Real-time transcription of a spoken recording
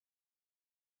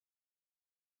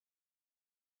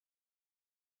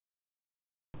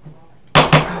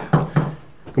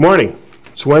Good morning.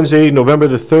 It's Wednesday, November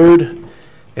the 3rd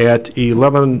at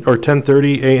 11 or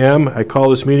 10:30 a.m. I call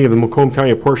this meeting of the Macomb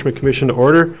County Apportionment Commission to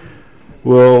order.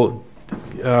 Will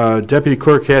Deputy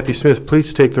Clerk Kathy Smith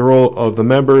please take the roll of the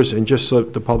members, and just so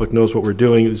that the public knows what we're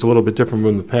doing, it's a little bit different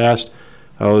from the past.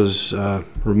 I was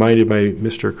reminded by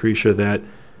Mr. Acretia that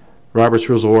Robert's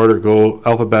Rules of Order go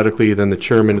alphabetically, then the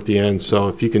chairman at the end, so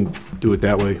if you can do it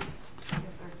that way.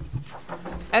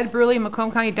 Ed Bruley,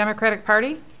 Macomb County Democratic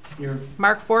Party. Here.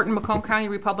 Mark Fortin, Macomb County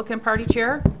Republican Party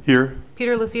Chair. Here.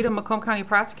 Peter Lucido, Macomb County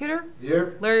Prosecutor.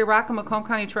 Here. Larry Rocca, Macomb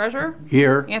County Treasurer.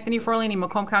 Here. Anthony Forlini,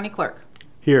 Macomb County Clerk.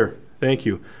 Here. Thank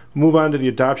you. Move on to the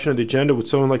adoption of the agenda. Would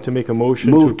someone like to make a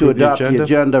motion Move to approve adopt the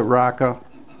agenda, Rocca.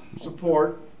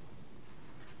 Support.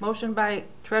 Motion by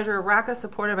Treasurer Rocca,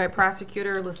 supported by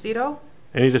Prosecutor Lucido.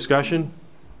 Any discussion?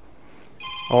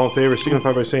 All in favor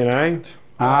signify by saying aye.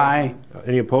 Aye.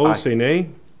 Any opposed, Aye. say nay.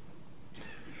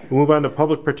 We'll move on to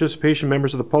public participation.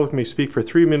 Members of the public may speak for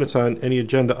 3 minutes on any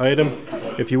agenda item.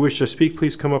 If you wish to speak,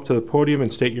 please come up to the podium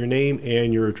and state your name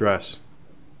and your address.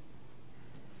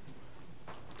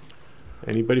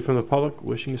 Anybody from the public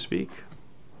wishing to speak?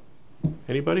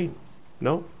 Anybody?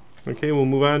 No? Okay, we'll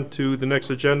move on to the next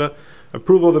agenda.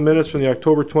 Approval of the minutes from the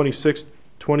October 26th,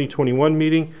 2021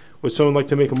 meeting. Would someone like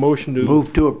to make a motion to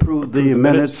Move to approve the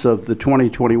minutes of the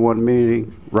 2021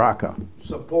 meeting, Rocca.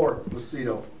 Support.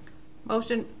 Lucido.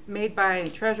 Motion made by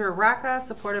Treasurer Rocca,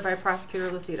 supported by Prosecutor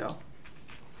Lucido.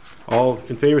 All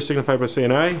in favor signify by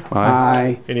saying aye.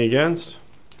 Aye. Any against?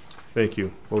 Thank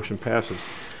you. Motion passes.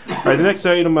 All right, the next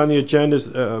item on the agenda is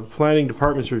Planning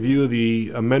Department's review of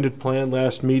the amended plan.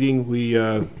 Last meeting, we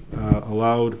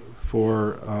allowed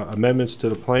for amendments to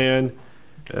the plan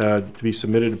to be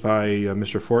submitted by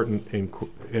Mr. Fortin,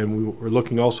 and we were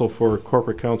looking also for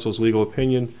corporate counsel's legal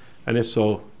opinion. And if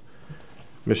so,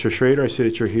 Mr. Schrader, I see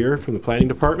that you're here from the Planning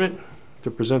Department to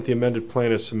present the amended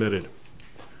plan as submitted.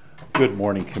 Good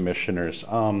morning, Commissioners.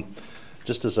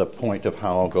 Just as a point of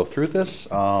how I'll go through this,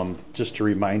 just to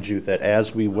remind you that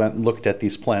as we went and looked at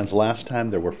these plans last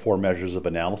time, there were 4 measures of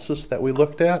analysis that we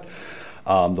looked at.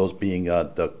 Those being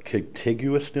the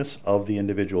contiguousness of the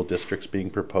individual districts being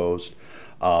proposed,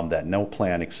 that no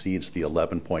plan exceeds the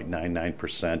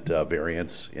 11.99%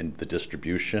 variance in the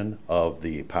distribution of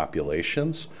the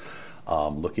populations,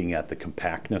 looking at the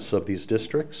compactness of these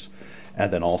districts,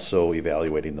 and then also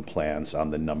evaluating the plans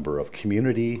on the number of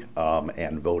community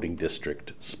and voting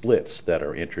district splits that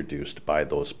are introduced by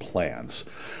those plans.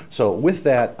 So with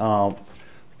that,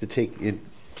 to take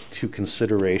into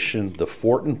consideration the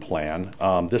Fortin plan,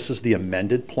 this is the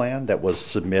amended plan that was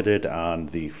submitted on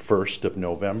the 1st of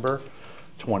November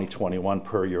 2021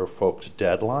 per your folks'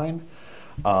 deadline.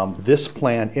 This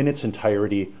plan in its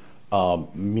entirety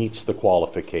meets the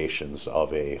qualifications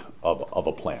of a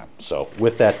plan. So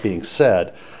with that being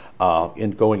said,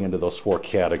 in going into those 4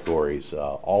 categories,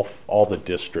 all the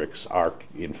districts are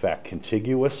in fact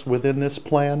contiguous within this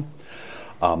plan.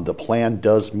 The plan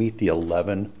does meet the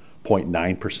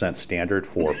 11.9% standard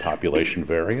for population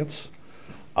variance.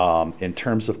 In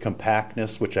terms of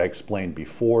compactness, which I explained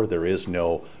before, there is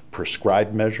no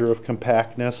prescribed measure of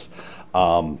compactness.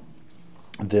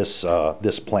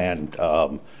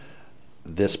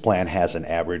 This plan has an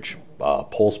average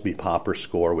Polsby-Popper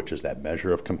score, which is that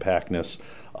measure of compactness,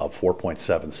 of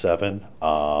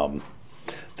 4.77.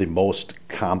 The most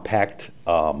compact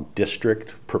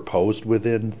district proposed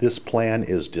within this plan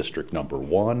is district number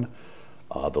 1.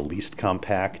 The least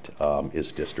compact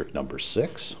is district number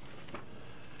 6.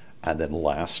 And then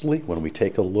lastly, when we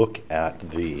take a look at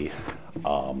the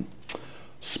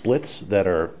splits that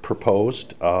are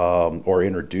proposed or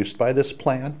introduced by this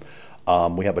plan,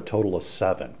 we have a total of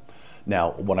 7.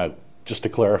 Now, just to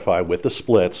clarify with the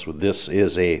splits, in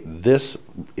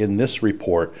this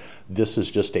report, this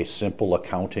is just a simple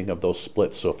accounting of those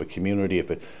splits. So if a community, if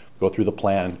it go through the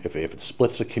plan, if it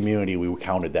splits a community, we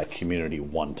counted that community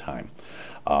 1 time.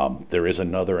 There is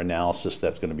another analysis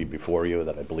that's going to be before you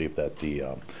that I believe that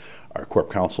our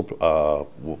Corp Counsel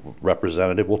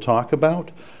representative will talk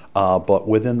about. But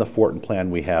within the Fortin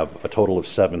plan, we have a total of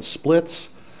 7 splits.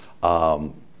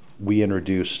 We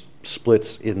introduced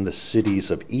splits in the cities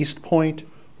of East Point,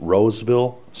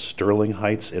 Roseville, Sterling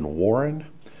Heights, and Warren,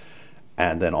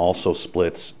 and then also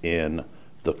splits in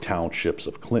the townships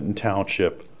of Clinton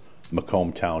Township,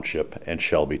 Macomb Township, and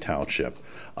Shelby Township.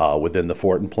 Within the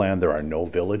Fortin plan, there are no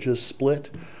villages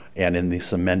split, and in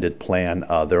this amended plan,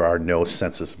 there are no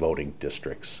census voting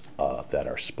districts that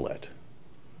are split.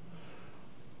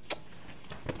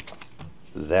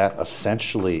 That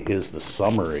essentially is the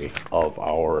summary of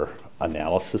our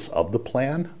analysis of the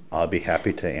plan. I'll be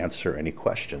happy to answer any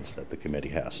questions that the committee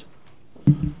has.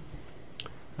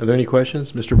 Are there any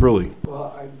questions? Mr. Bruley?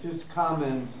 Well, just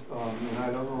comments, and I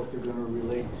don't know if they're going to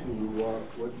relate to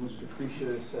what Mr.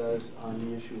 Crecia says on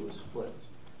the issue of splits.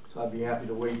 So I'd be happy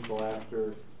to wait till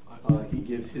after he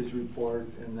gives his report,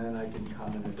 and then I can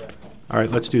comment at that point. All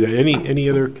right, let's do that. Any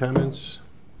other comments?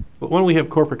 Well, why don't we have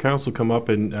corporate counsel come up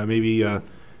and maybe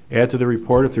add to the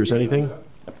report if there's anything?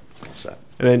 Set.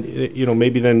 And then,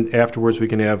 maybe then afterwards we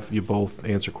can have you both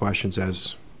answer questions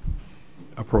as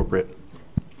appropriate.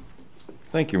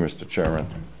 Thank you, Mr. Chairman.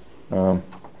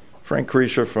 Frank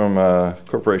Crecia from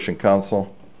Corporation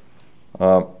Counsel.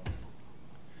 The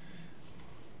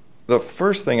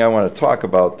first thing I want to talk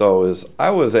about, though, is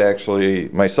I was actually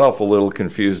myself a little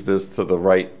confused as to the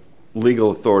right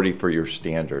legal authority for your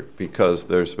standard, because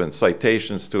there's been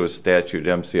citations to a statute,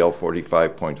 MCL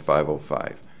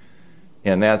 45.505,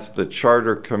 and that's the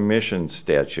Charter Commission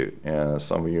statute. And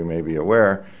some of you may be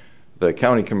aware, the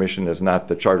County Commission is not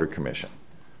the Charter Commission.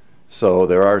 So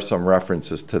there are some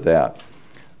references to that.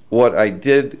 What I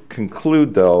did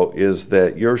conclude, though, is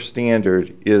that your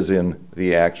standard is in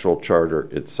the actual charter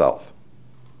itself.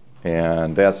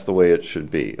 And that's the way it should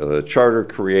be. The charter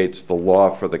creates the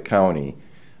law for the county.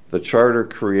 The charter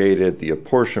created the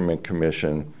Apportionment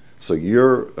Commission. So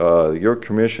your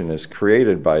commission is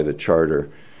created by the charter,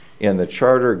 and the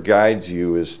charter guides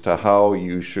you as to how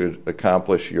you should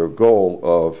accomplish your goal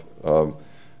of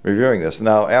reviewing this.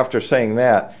 Now, after saying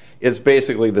that, it's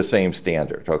basically the same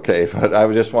standard, okay? But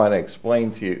I just want to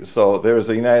explain to you. So there's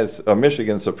a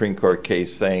Michigan Supreme Court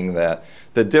case saying that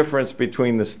the difference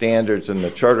between the standards in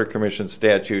the Charter Commission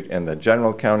statute and the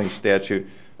General County statute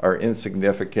are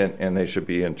insignificant, and they should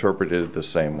be interpreted the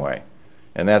same way.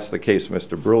 And that's the case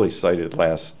Mr. Bruley cited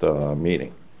last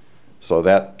meeting. So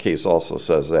that case also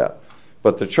says that.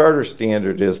 But the charter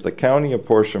standard is the County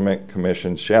Apportionment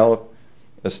Commission shall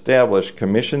establish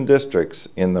commission districts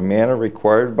in the manner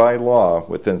required by law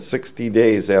within 60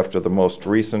 days after the most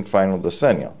recent final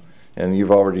decennial. And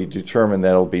you've already determined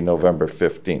that'll be November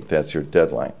 15th. That's your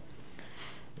deadline.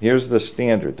 Here's the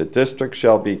standard. The district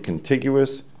shall be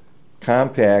contiguous,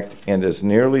 compact, and as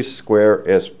nearly square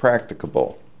as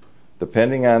practicable,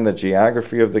 depending on the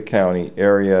geography of the county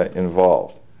area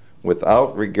involved,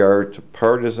 without regard to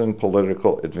partisan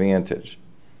political advantage.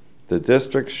 The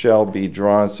district shall be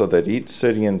drawn so that each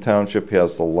city and township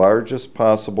has the largest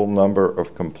possible number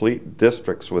of complete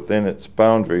districts within its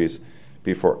boundaries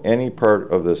before any part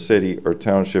of the city or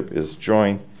township is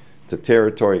joined to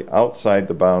territory outside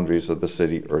the boundaries of the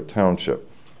city or township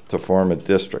to form a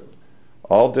district.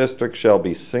 All districts shall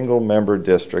be single-member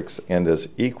districts and as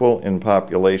equal in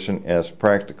population as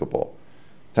practicable.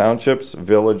 Townships,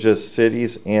 villages,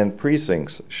 cities, and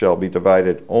precincts shall be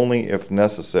divided only if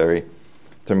necessary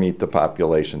to meet the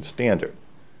population standard.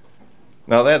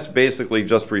 Now that's basically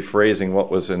just rephrasing what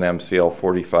was in MCL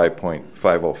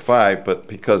 45.505, but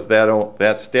because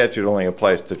that statute only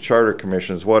applies to charter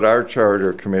commissions, what our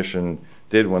charter commission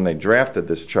did when they drafted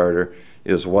this charter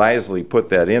is wisely put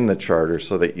that in the charter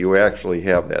so that you actually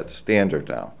have that standard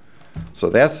now.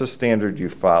 So that's the standard you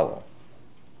follow.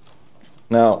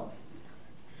 Now,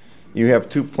 you have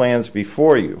two plans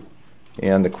before you,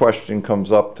 and the question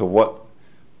comes up to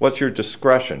what's your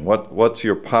discretion? What's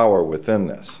your power within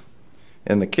this?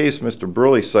 And the case Mr.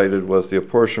 Bruley cited was the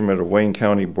apportionment of Wayne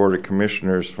County Board of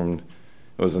Commissioners it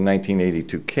was a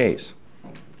 1982 case.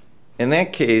 In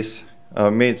that case,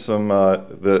 made some,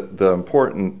 the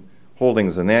important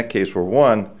holdings in that case were,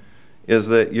 one, is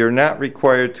that you're not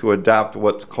required to adopt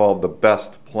what's called the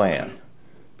best plan,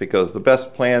 because the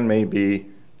best plan may be,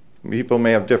 people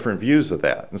may have different views of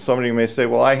that. And somebody may say,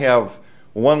 well, I have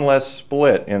one less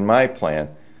split in my plan.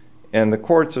 And the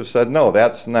courts have said, no,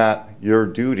 that's not your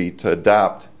duty to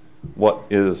adopt what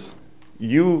is.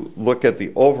 You look at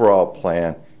the overall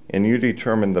plan and you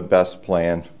determine the best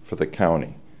plan for the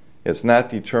county. It's not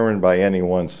determined by any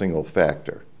one single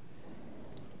factor.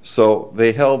 So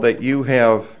they held that you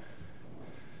have,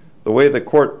 the way the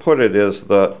court put it is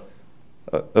the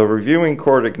reviewing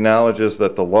court acknowledges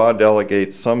that the law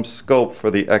delegates some scope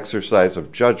for the exercise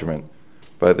of judgment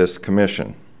by this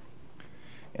commission.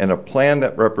 And a plan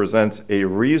that represents a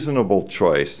reasonable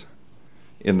choice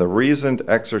in the reasoned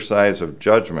exercise of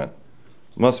judgment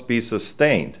must be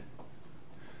sustained,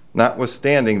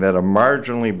 notwithstanding that a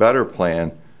marginally better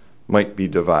plan might be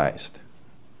devised.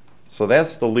 So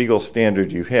that's the legal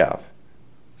standard you have.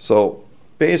 So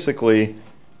basically,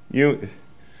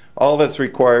 all that's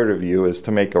required of you is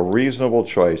to make a reasonable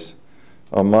choice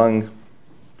among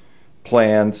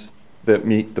plans that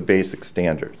meet the basic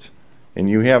standards. And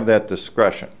you have that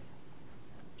discretion.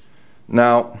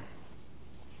 Now,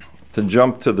 to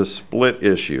jump to the split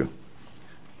issue,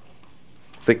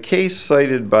 the case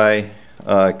cited by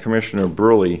Commissioner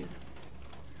Bruley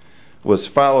was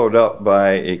followed up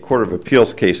by a Court of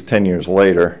Appeals case 10 years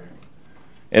later.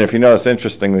 And if you notice,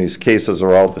 interesting, these cases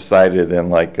are all decided in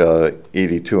like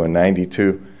 82 and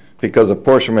 92 because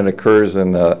apportionment occurs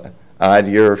in the odd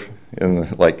year in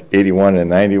like 81 and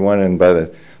 91, and by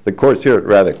the courts hear it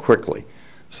rather quickly.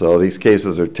 So these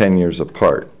cases are 10 years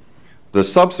apart. The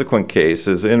subsequent case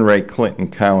is in Ray Clinton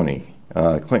County,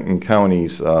 Clinton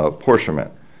County's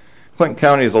apportionment. Clinton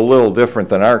County is a little different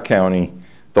than our county.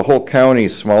 The whole county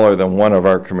is smaller than one of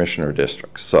our commissioner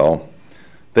districts. So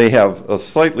they have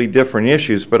slightly different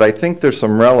issues, but I think there's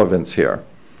some relevance here.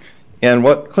 And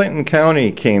what Clinton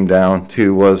County came down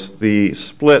to was the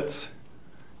splits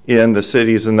in the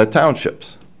cities and the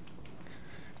townships.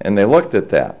 And they looked at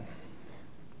that.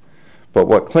 But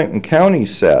what Clinton County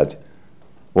said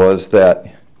was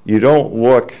that you don't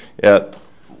look at,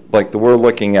 like we're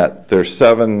looking at, there's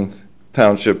 7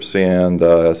 townships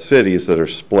and cities that are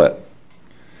split.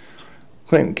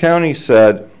 Clinton County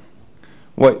said,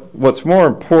 what's more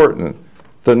important,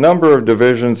 the number of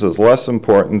divisions is less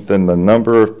important than the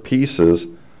number of pieces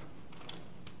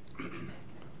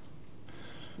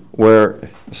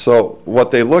so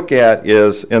what they look at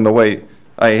is, in the way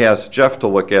I asked Jeff to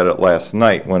look at it last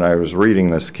night when I was reading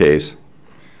this case,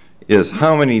 is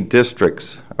how many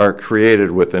districts are created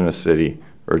within a city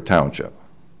or township.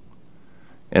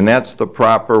 And that's the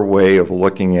proper way of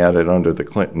looking at it under the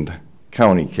Clinton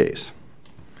County case.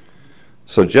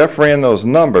 So Jeff ran those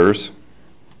numbers,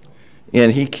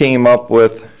 and he came up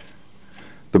with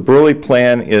the Bruley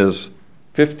plan is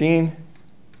 15,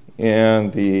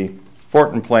 and the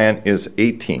Fortin plan is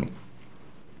 18.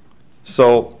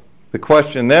 So the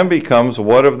question then becomes,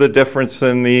 what of the difference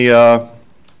in the,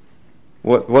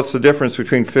 what's the difference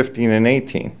between 15 and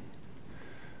 18?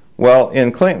 Well,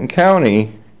 in Clinton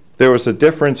County, there was a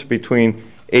difference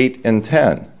between 8 and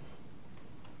 10.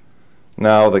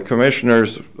 Now, the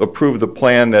commissioners approved the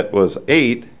plan that was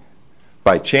 8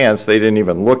 by chance. They didn't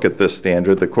even look at this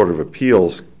standard. The Court of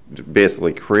Appeals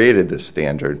basically created this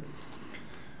standard.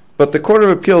 But the Court of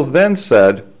Appeals then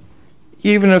said,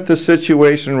 even if the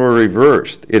situation were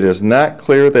reversed, it is not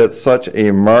clear that such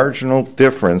a marginal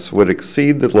difference would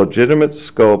exceed the legitimate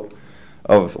scope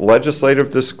of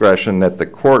legislative discretion that the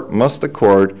court must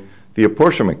accord the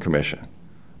Apportionment Commission.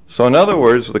 So in other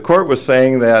words, the court was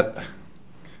saying that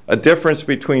a difference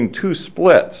between 2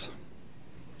 splits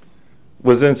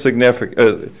was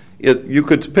insignificant. You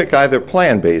could pick either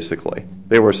plan, basically.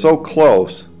 They were so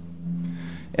close.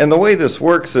 And the way this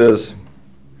works is,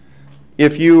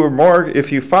 if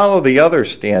you follow the other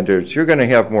standards, you're going to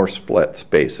have more splits,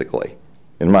 basically,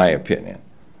 in my opinion,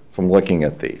 from looking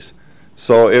at these.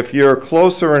 So if you're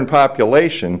closer in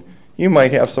population, you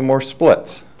might have some more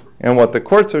splits. And what the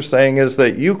courts are saying is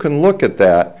that you can look at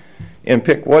that and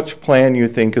pick which plan you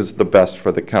think is the best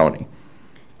for the county.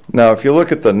 Now, if you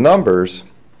look at the numbers,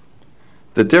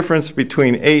 the difference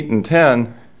between 8 and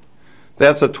 10,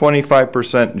 that's a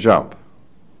 25% jump.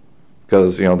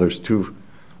 Because, there's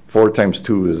 4 times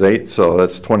 2 is 8, so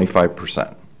that's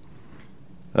 25%.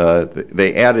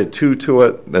 They added 2 to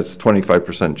it, that's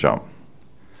 25% jump.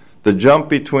 The jump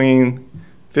between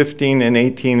 15 and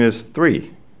 18 is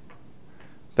 3.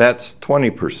 That's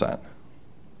 20%.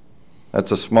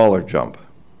 That's a smaller jump.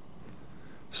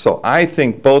 So I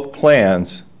think both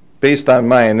plans, based on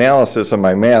my analysis and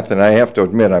my math, and I have to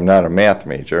admit I'm not a math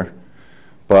major,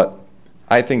 but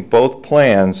I think both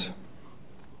plans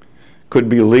could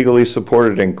be legally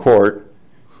supported in court,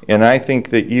 and I think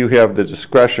that you have the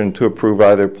discretion to approve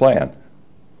either plan.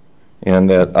 And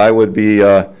that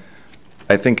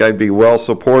I think I'd be well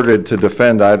supported to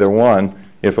defend either one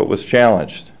if it was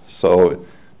challenged. So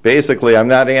basically, I'm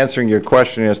not answering your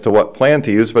question as to what plan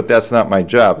to use, but that's not my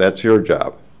job. That's your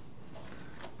job.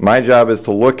 My job is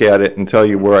to look at it and tell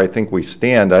you where I think we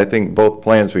stand. I think both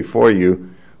plans before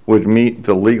you would meet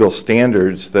the legal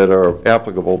standards that are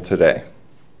applicable today.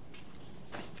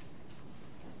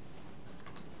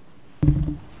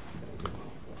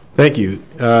 Thank you.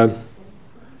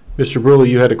 Mr. Bruley,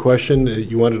 you had a question that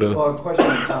you wanted to... Well, a question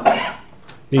and comment.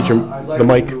 Need I'd like the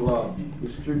mic. to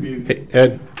distribute... Hey,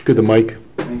 Ed, good, the mic.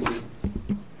 Thank you.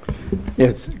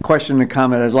 It's a question and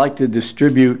comment. I'd like to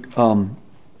distribute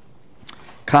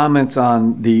comments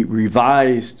on the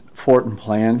revised Fortin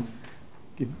plan.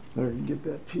 Better get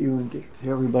that to you and get it to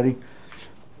everybody.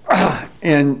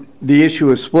 And the issue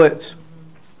of splits.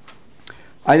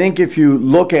 I think if you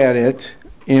look at it,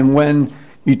 and when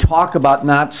you talk about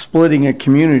not splitting a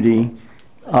community,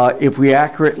 if we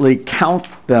accurately count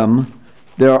them,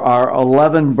 there are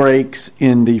 11 breaks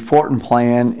in the Fortin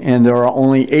plan, and there are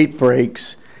only 8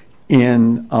 breaks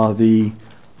in the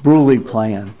Bruley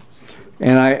plan.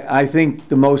 And I think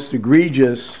the most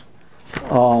egregious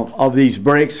of these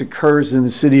breaks occurs in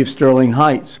the city of Sterling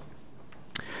Heights.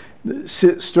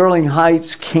 Sterling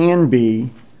Heights can be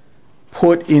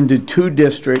put into 2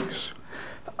 districts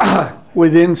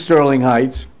within Sterling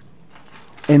Heights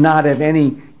and not have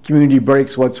any community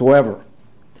breaks whatsoever.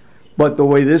 But the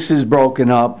way this is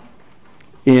broken up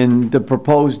in the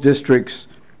proposed districts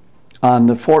on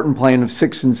the Fortin plan of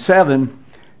 6 and 7,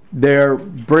 they're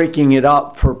breaking it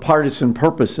up for partisan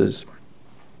purposes,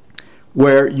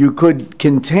 where you could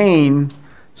contain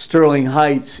Sterling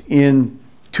Heights in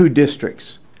 2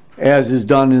 districts, as is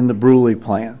done in the Bruley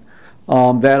plan.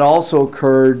 That also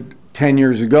occurred 10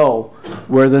 years ago,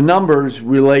 where the numbers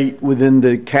relate within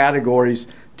the categories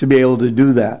to be able to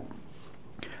do that.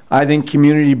 I think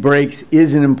community breaks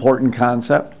is an important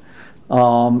concept,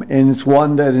 and it's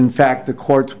one that, in fact, the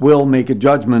courts will make a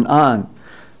judgment on.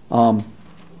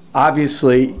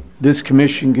 Obviously, this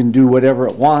commission can do whatever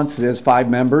it wants. It has 5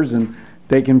 members, and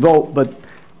they can vote, but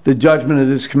the judgment of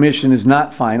this commission is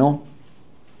not final.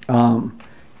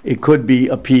 It could be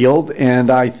appealed, and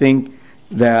I think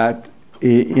that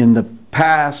in the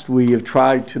past, we have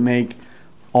tried to make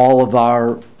all of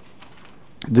our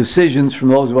decisions from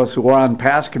those of us who are on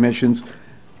past commissions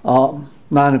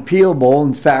non-appealable.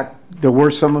 In fact, there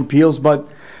were some appeals, but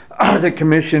the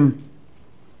commission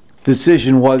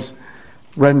decision was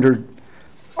rendered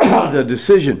the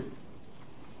decision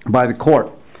by the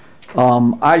court.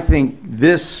 I think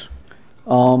this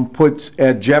puts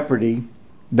at jeopardy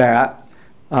that.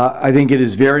 I think it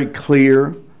is very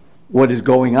clear what is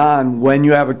going on when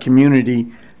you have a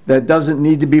community that doesn't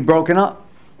need to be broken up.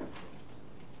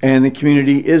 And the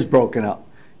community is broken up,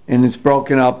 and it's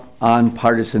broken up on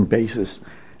partisan basis.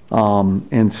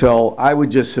 And so I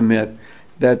would just submit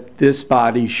that this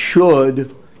body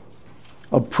should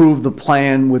approve the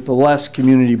plan with the less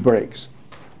community breaks.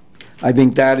 I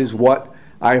think that is what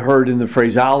I heard in the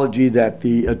phraseology that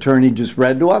the attorney just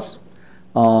read to us.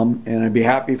 And I'd be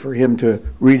happy for him to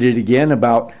read it again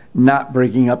about not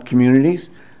breaking up communities.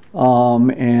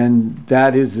 And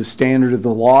that is the standard of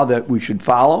the law that we should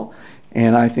follow.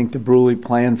 And I think the Bruley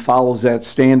plan follows that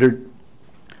standard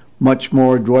much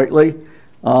more adroitly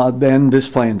than this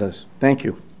plan does. Thank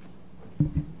you.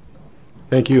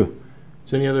 Thank you.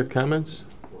 Is there any other comments?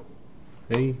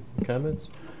 Any comments?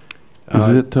 Is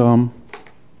it,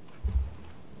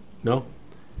 No?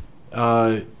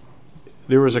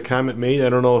 There was a comment made. I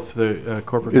don't know if the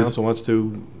corporate counsel wants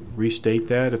to restate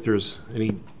that, if there's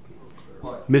any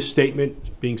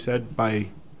misstatement being said by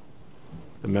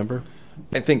the member.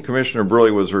 I think Commissioner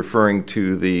Bruley was referring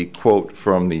to the quote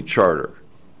from the charter,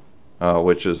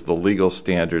 which is the legal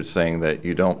standard saying that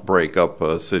you don't break up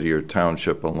a city or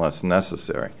township unless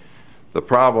necessary. The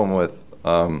problem with,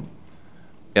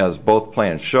 as both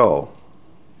plans show,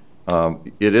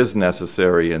 it is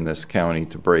necessary in this county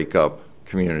to break up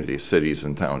communities, cities,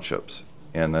 and townships.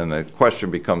 And then the question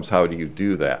becomes, how do you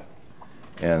do that?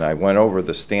 And I went over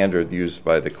the standard used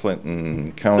by the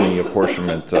Clinton County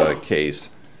apportionment case,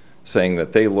 saying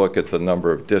that they look at the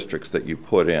number of districts that you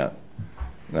put in.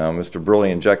 Now, Mr.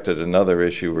 Bruley injected another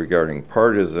issue regarding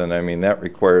partisan. I mean, that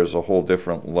requires a whole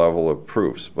different level of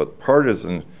proofs. But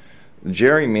partisan,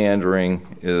 gerrymandering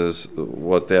is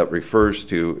what that refers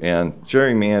to, and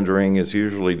gerrymandering is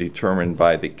usually determined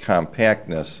by the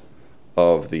compactness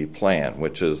of the plan,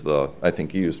 which is I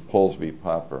think you used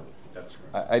Polsby-Popper. That's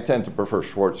correct. I tend to prefer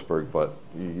Schwartzberg, but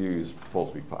you use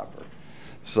Polsby-Popper.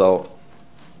 So,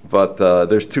 but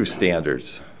there's 2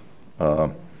 standards.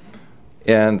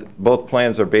 And both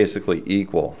plans are basically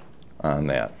equal on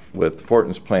that, with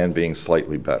Fortin's plan being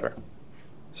slightly better.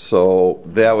 So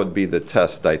that would be the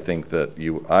test, I think,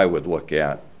 that I would look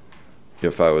at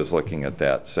if I was looking at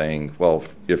that, saying, well,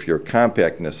 if your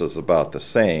compactness is about the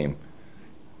same,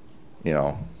 you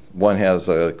know, one has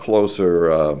a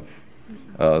closer,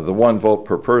 the 1 vote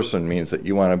per person means that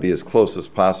you want to be as close as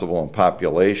possible in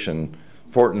population.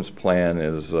 Fortin's plan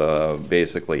is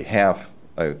basically half,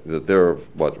 they're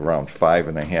around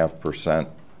 5.5%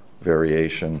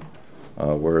 variation,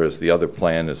 whereas the other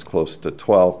plan is close to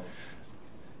 12.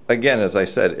 Again, as I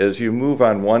said, as you move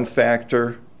on one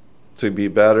factor to be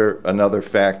better, another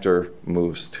factor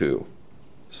moves too.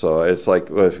 So it's like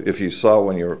if you saw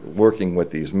when you're working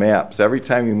with these maps, every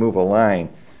time you move a line,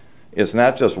 it's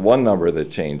not just one number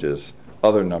that changes,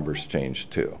 other numbers change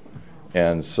too.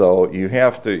 And so you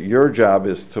have to, your job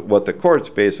is to, what the courts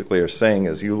basically are saying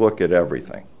is you look at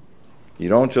everything. You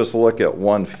don't just look at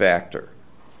one factor.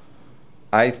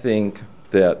 I think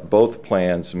that both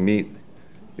plans meet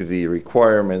the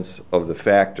requirements of the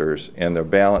factors, and they're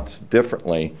balanced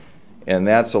differently And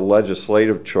that's a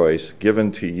legislative choice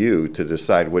given to you to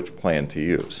decide which plan to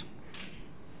use.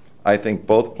 I think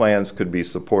both plans could be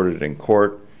supported in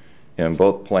court, and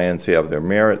both plans have their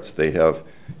merits. They have,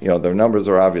 their numbers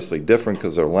are obviously different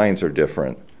because their lines are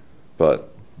different,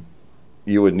 but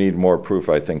you would need more proof,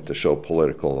 I think, to show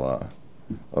political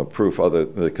proof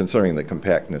concerning the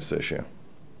compactness issue.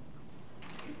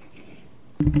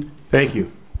 Thank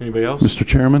you. Anybody else? Mr.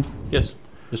 Chairman, Yes,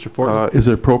 Mr. Fortman, is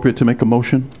it appropriate to make a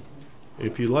motion?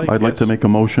 if you like. I'd like to yes. make a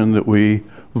motion that we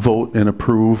vote and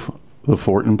approve the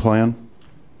Fortin plan.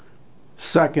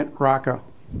 Second, Rocca.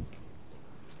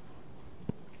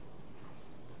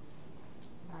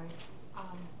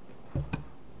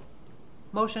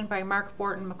 Motion by Mark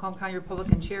Fortin, Macomb County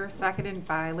Republican Chair, seconded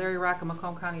by Larry Rocca,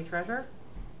 Macomb County Treasurer.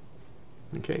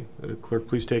 Okay, clerk,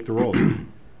 please take the roll.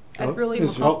 Ed Brusely,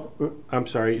 Is- Macomb. I'm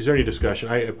sorry, is there any discussion?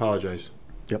 I apologize.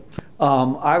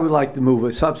 I would like to move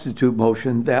a substitute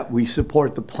motion that we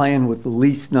support the plan with the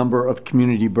least number of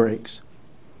community breaks.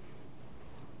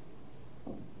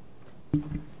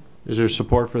 Is there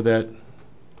support for that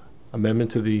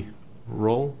amendment to the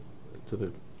roll?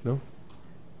 No?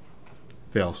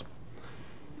 Fails.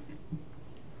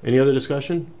 Any other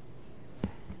discussion?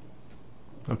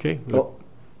 Okay. Well,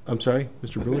 I'm sorry,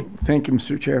 Mr. Bruley? Thank you,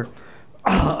 Mr. Chair.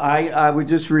 I would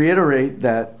just reiterate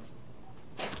that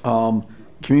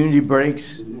community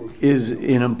breaks is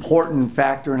an important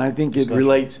factor, and I think it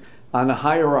relates on a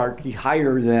hierarchy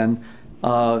higher than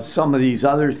some of these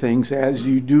other things. As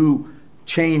you do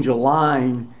change a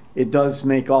line, it does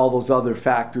make all those other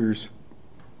factors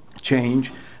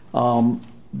change.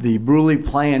 The Bruley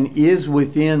plan is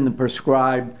within the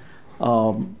prescribed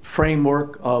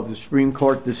framework of the Supreme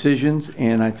Court decisions,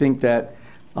 and I think that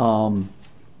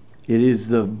it is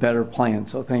the better plan,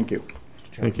 so thank you.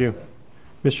 Thank you.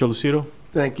 Mr. Lucido?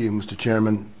 Thank you, Mr.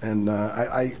 Chairman. And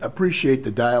I appreciate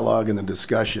the dialogue and the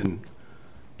discussion.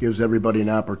 Gives everybody an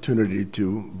opportunity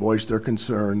to voice their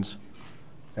concerns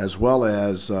as well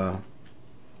as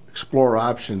explore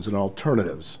options and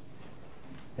alternatives.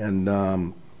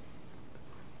 And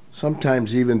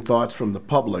sometimes even thoughts from the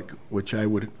public, which I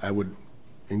would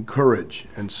encourage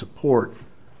and support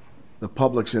the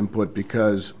public's input,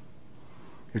 because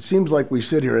it seems like we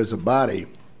sit here as a body,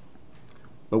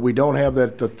 but we don't have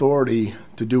that authority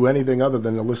to do anything other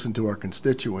than to listen to our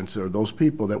constituents or those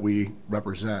people that we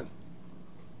represent.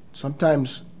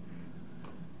 Sometimes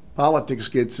politics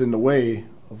gets in the way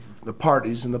of the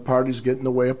parties, and the parties get in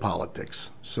the way of politics.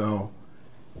 So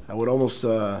I would almost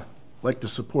like to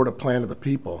support a plan of the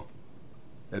people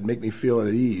that make me feel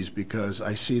at ease, because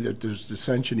I see that there's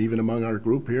dissension even among our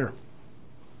group here.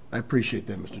 I appreciate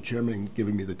that, Mr. Chairman, and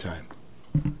giving me the time.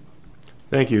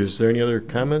 Thank you. Is there any other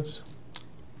comments?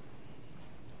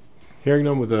 Hearing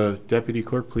none, with the deputy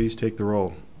clerk, please take the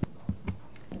roll.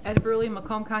 Ed Brusely,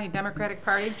 Macomb County Democratic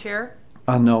Party Chair.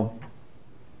 No.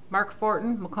 Mark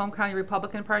Fortin, Macomb County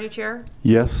Republican Party Chair.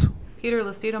 Yes. Peter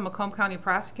Lucido, Macomb County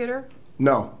Prosecutor.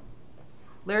 No.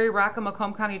 Larry Rocca,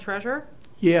 Macomb County Treasurer.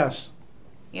 Yes.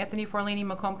 Anthony Forlini,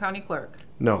 Macomb County Clerk.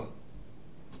 No.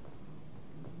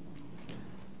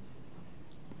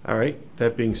 All right,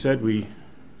 that being said, we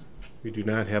do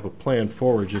not have a plan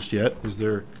forward just yet. Is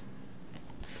there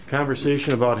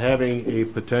conversation about having a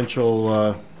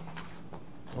potential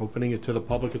opening it to the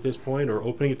public at this point, or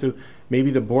opening it to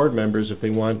maybe the board members if they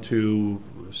want to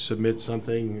submit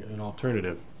something, an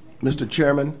alternative? Mr.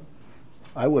 Chairman,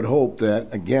 I would hope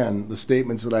that, again, the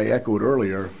statements that I echoed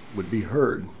earlier would be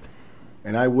heard.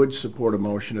 And I would support a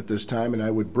motion at this time, and I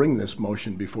would bring this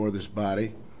motion before this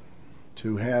body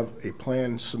to have a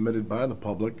plan submitted by the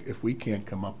public if we can't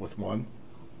come up with one,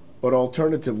 but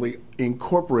alternatively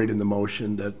incorporate in the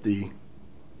motion that the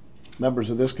members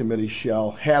of this committee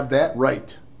shall have that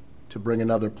right to bring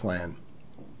another plan.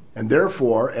 And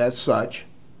therefore, as such,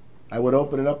 I would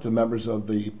open it up to members of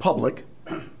the public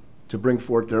to bring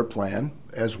forth their plan,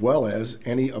 as well as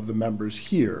any of the members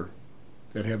here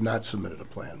that have not submitted a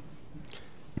plan.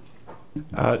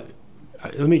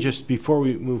 Let me just, before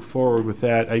we move forward with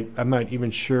that, I'm not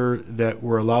even sure that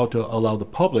we're allowed to allow the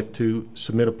public to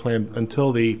submit a plan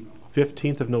until the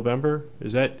 15th of November.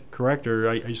 Is that correct? Or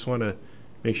I just want to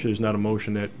make sure there's not a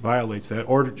motion that violates that.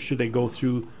 Or should they go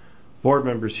through board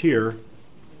members here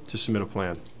to submit a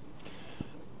plan?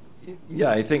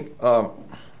 Yeah, I think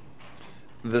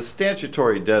the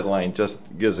statutory deadline just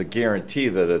gives a guarantee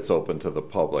that it's open to the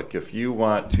public if you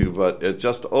want to, but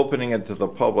just opening it to the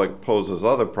public poses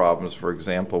other problems. For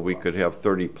example, we could have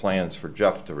 30 plans for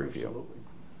Jeff to review.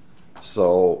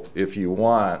 So if you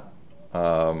want,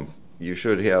 you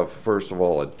should have, first of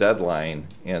all, a deadline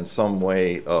and some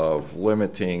way of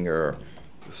limiting, or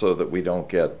so that we don't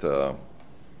get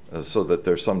so that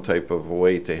there's some type of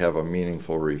way to have a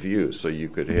meaningful review. So you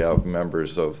could have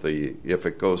members of the, if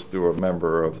it goes through a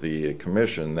member of the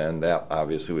commission, then that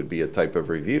obviously would be a type of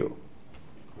review.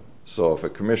 So if a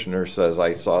commissioner says,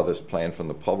 I saw this plan from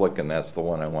the public and that's the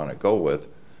one I want to go with,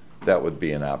 that would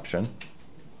be an option.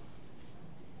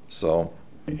 So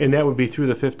And that would be through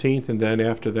the 15th, and then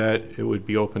after that, it would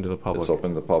be open to the public? it's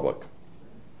open to the public.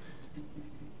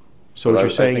 So But what I you're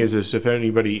saying think- is if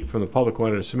anybody from the public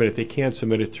wanted to submit it, they can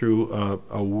submit it through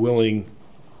a willing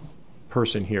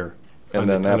person here. And on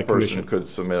then the- on that the person commission. could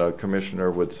submit, a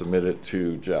commissioner would submit it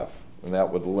to Jeff. And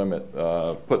that would limit,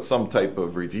 put some type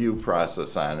of review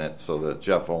process on it so that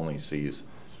Jeff only sees,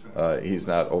 he's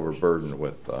not overburdened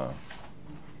with,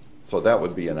 so that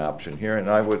would be an option here. And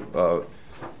I would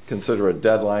consider a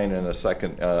deadline and a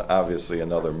second, obviously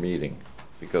another meeting,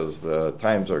 because the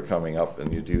times are coming up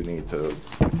and you do need to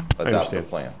adopt a understand.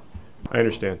 plan. I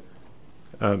understand.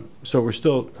 So we're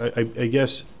still, I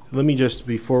guess, let me just,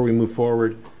 before we move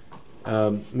forward,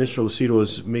 Mr. Lucido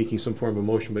was making some form of a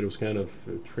motion, but it was kind of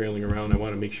trailing around. I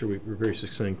want to make sure we're very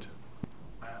succinct.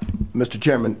 Mr.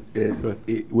 Chairman,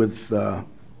 ahead. with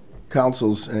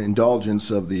council's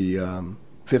indulgence of the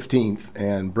 15th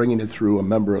and bringing it through a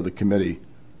member of the committee,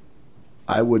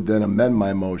 I would then amend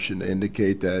my motion to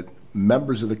indicate that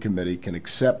members of the committee can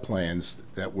accept plans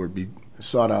that would be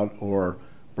sought out or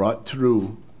brought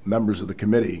through members of the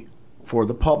committee for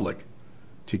the public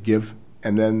to give,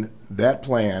 and then that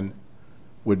plan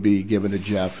would be given to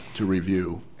Jeff to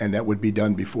review, and that would be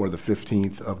done before the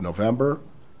 15th of November.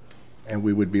 And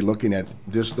we would be looking at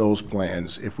just those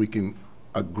plans. If we can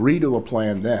agree to a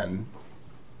plan then,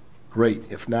 great.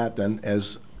 If not, then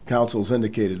as council's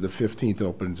indicated, the 15th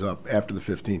opens up, after the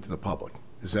 15th to the public.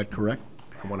 Is that correct?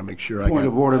 I want to make sure I got... Point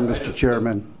of order, Mr.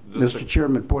 Chairman. Mr.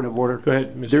 Chairman, point of order. Go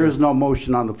ahead, Mr. There is no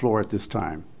motion on the floor at this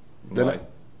time. Then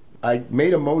I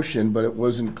made a motion, but it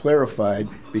wasn't clarified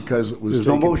because it was There's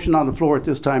no taken... motion on the floor at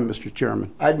this time, Mr.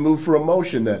 Chairman. I'd move for a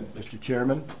motion then, Mr.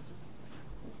 Chairman.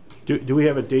 Do we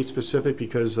have a date specific?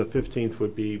 Because the 15th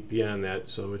would be beyond that,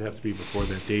 so it would have to be before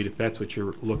that date, if that's what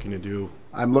you're looking to do.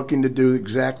 I'm looking to do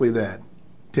exactly that.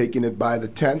 Taking it by the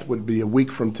 10th would be a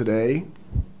week from today,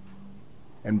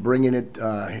 and bringing it,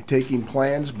 taking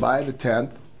plans by the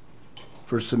 10th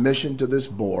for submission to this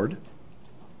board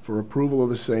for approval of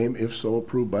the same, if so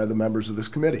approved by the members of this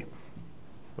committee.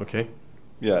 Okay?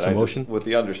 Yeah, It's and a I just- motion? with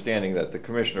the understanding that the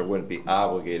commissioner wouldn't be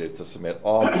obligated to submit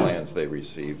all plans they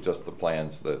receive, just the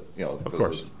plans that, you know, because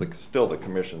course. it's still the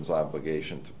commission's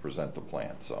obligation to present the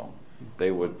plan. So they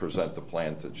would present the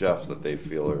plan to Jeff that they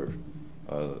feel are,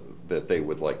 that they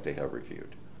would like to have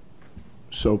reviewed.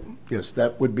 So, yes,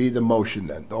 that would be the motion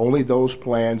then. Only those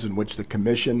plans in which the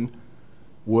commission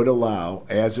would allow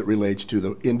as it relates to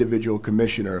the individual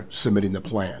commissioner submitting the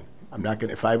plan. I'm not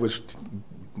gonna, if I was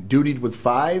dutied with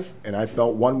 5 and I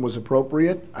felt one was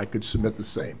appropriate, I could submit the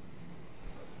same.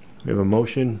 We have a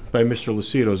motion by Mr.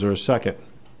 Lucido. Is there a second?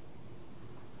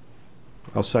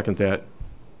 I'll second that.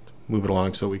 Move it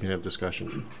along so we can have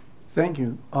discussion. Thank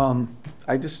you.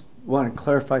 I just want to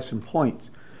clarify some points.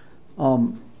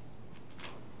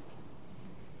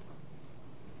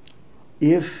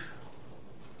 If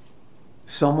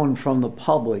someone from the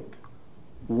public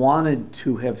wanted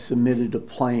to have submitted a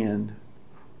plan,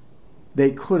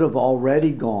 they could have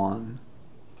already gone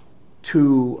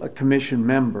to a commission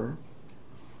member,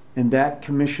 and that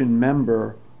commission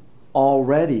member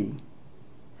already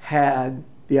had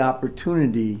the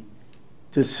opportunity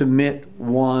to submit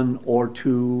 1 or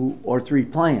 2 or 3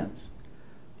 plans.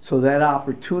 So that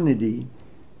opportunity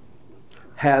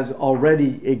has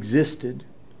already existed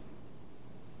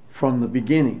from the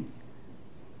beginning.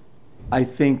 I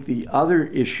think the other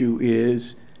issue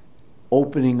is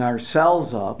opening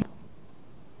ourselves up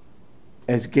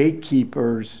as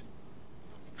gatekeepers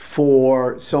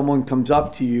for someone comes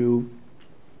up to you,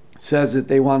 says that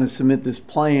they want to submit this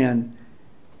plan,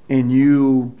 and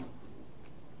you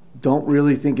don't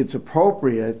really think it's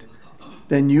appropriate,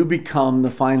 then you become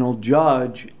the final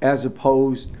judge as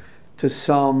opposed to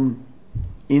some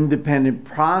independent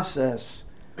process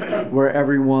where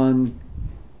everyone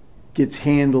gets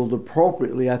handled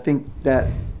appropriately. I think that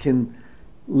can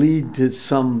lead to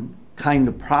some kind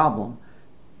of problem.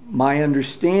 My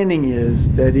understanding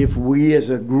is that if we as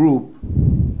a group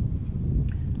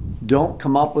don't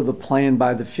come up with a plan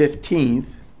by the 15th,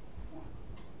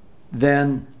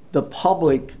 then the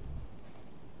public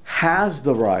has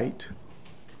the right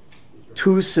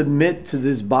to submit to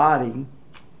this body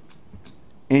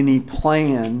any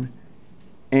plan,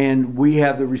 and we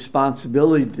have the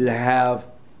responsibility to have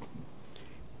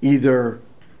either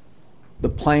the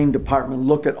planning department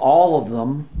look at all of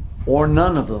them or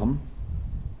none of them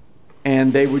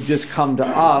and they would just come to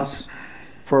us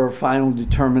for a final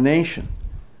determination.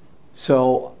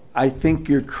 So I think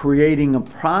you're creating a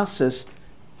process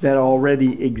that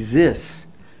already exists,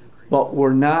 but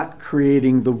we're not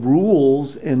creating the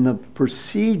rules and the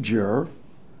procedure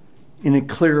in a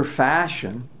clear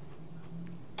fashion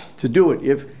to do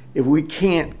it. If we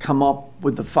can't come up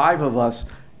with the 5 of us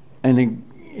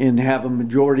and have a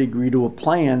majority agree to a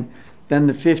plan, then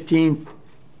the 15th,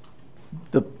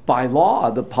 by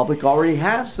law, the public already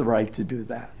has the right to do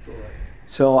that.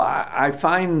 So I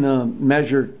find the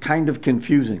measure kind of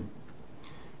confusing.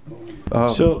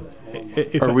 So,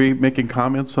 if Are we making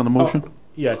comments on the motion?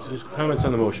 Yes, there's comments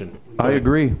on the motion. I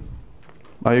agree.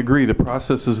 I agree. The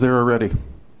process is there already,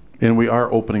 and we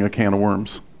are opening a can of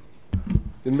worms.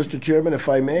 And Mr. Chairman, if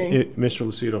I may, Mr.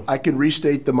 Lucido. I can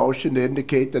restate the motion to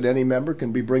indicate that any member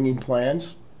can be bringing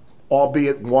plans,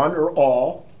 albeit one or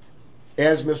all,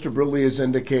 as Mr. Bruley has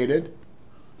indicated,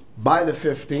 by the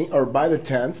 15th or by the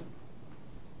 10th.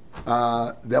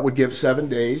 That would give 7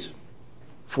 days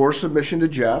for submission to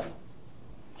Jeff.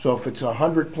 So if it's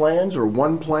 100 plans or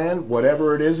one plan,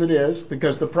 whatever it is,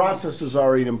 because the process is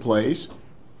already in place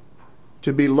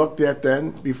to be looked at then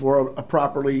before a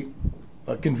properly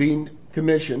convened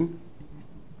commission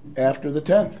after the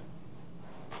 10th.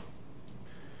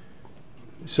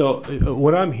 So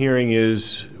what I'm hearing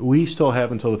is we still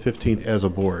have until the 15th as a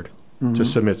board to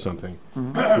submit something.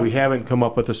 We haven't come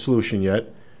up with a solution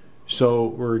yet, so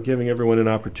we're giving everyone an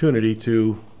opportunity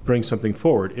to bring something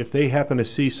forward. If they happen to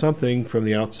see something from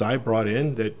the outside brought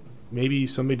in that maybe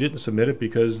somebody didn't submit it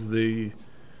because the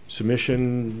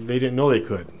submission, they didn't know they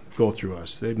could go through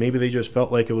us. Maybe they just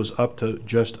felt like it was up to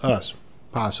just us,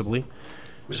 possibly.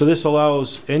 So this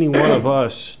allows any one of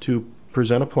us to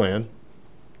present a plan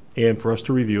and for us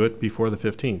to review it before the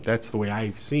 15th. That's the way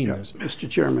I've seen this. Mr.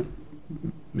 Chairman,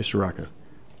 Mr. Rocca.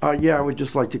 yeah, I would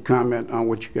just like to comment on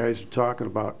what you guys are talking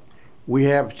about. We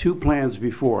have 2 plans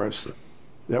before us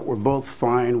that were both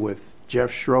fine with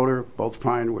Jeff Schroeder, both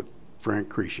fine with Frank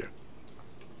Crecia.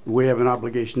 We have an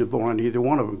obligation to vote on either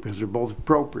one of them because they're both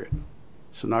appropriate.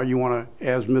 So now you want to,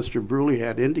 as Mr. Bruley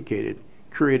had indicated,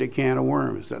 create a can of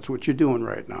worms. That's what you're doing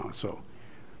right now. So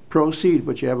proceed,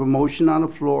 but you have a motion on the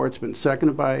floor. It's been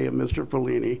seconded by Mr.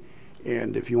 Fellini.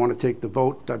 And if you want to take the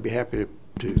vote, I'd be happy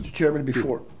to. Mr. Chairman,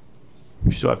 before.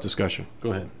 You still have discussion.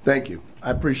 Go ahead. Thank you.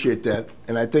 I appreciate that,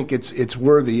 and I think it's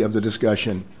worthy of the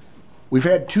discussion. We've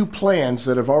had 2 plans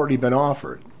that have already been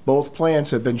offered. Both plans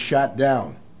have been shot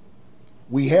down.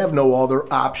 We have no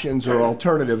other options or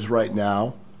alternatives right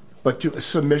now but to a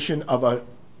submission of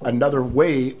another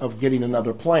way of getting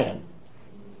another plan.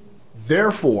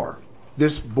 Therefore,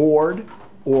 this board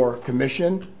or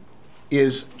commission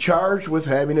is charged with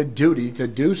having a duty to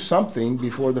do something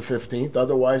before the 15th,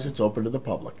 otherwise it's open to the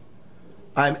public.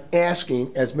 I'm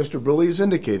asking, as Mr. Bruley has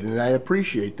indicated, and I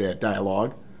appreciate that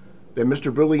dialogue, that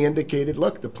Mr. Bruley indicated,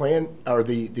 look, the plan, or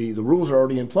the rules are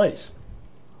already in place.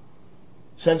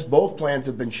 Since both plans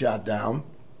have been shot down,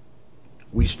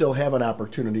 we still have an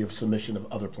opportunity of submission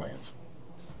of other plans.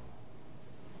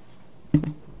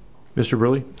 Mr.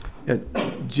 Bruley?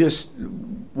 Just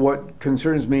what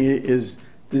concerns me is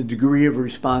the degree of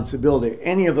responsibility.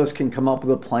 Any of us can come up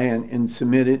with a plan and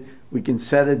submit it. We can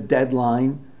set a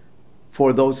deadline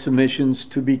for those submissions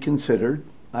to be considered.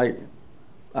 I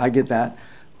get that.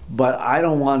 But I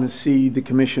don't want to see the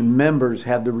commission members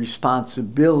have the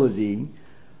responsibility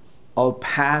of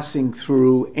passing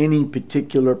through any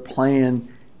particular plan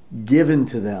given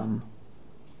to them.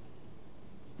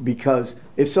 Because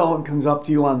if someone comes up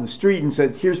to you on the street and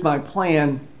said, here's my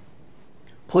plan,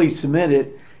 please submit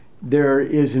it, there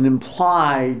is an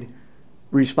implied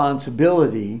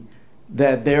responsibility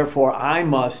that therefore I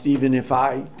must, even if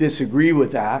I disagree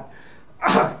with that,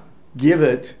 give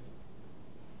it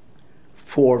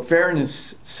for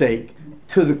fairness' sake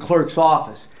to the clerk's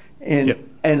office. And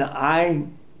I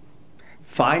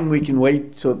find we can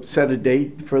wait to set a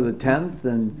date for the 10th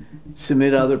and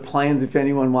submit other plans if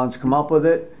anyone wants to come up with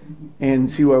it and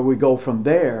see where we go from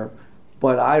there.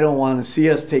 But I don't want to see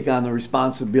us take on the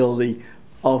responsibility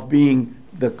of being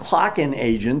the clock-in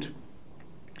agent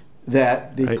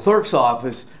that the clerk's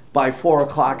office by 4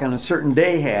 o'clock on a certain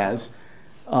day has.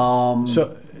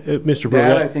 So, Mr. Bruley,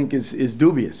 that I think is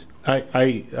dubious.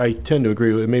 I tend to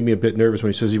agree. It made me a bit nervous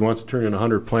when he says he wants to turn in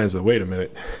 100 plans. Wait a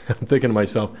minute. I'm thinking to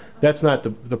myself, that's not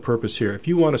the purpose here. If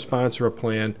you want to sponsor a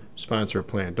plan, sponsor a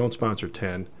plan. Don't sponsor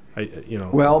 10.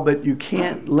 Well, but you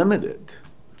can't limit it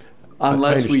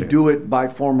unless we do it by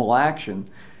formal action.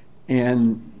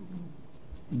 And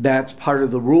that's part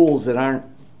of the rules that aren't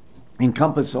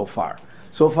encompassed so far.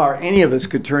 So far, any of us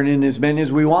could turn in as many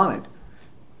as we wanted.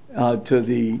 to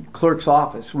the clerk's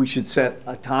office. We should set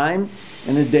a time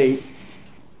and a date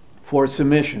for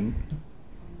submission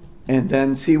and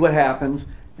then see what happens.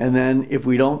 And then if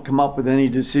we don't come up with any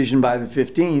decision by the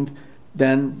 15th,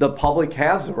 then the public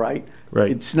has the right.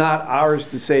 Right. It's not ours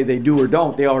to say they do or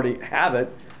don't. They already have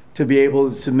it to be able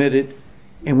to submit it.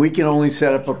 And we can only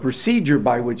set up a procedure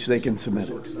by which they can submit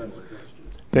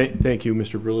it. Thank you,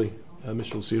 Mr. Bruley.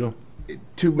 Mr. Lucido?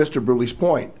 To Mr. Bruley's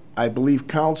point, I believe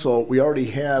council, we already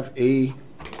have a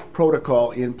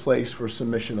protocol in place for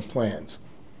submission of plans.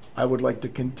 I would like to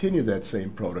continue that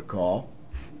same protocol.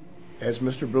 As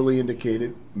Mr. Bruley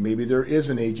indicated, maybe there is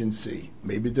an agency,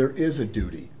 maybe there is a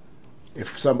duty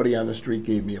if somebody on the street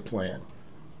gave me a plan.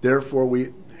 Therefore,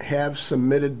 we have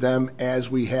submitted them as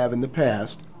we have in the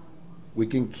past. We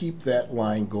can keep that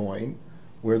line going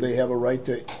where they have a right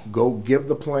to go give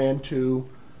the plan to,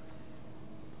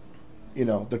 you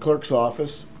know, the clerk's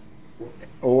office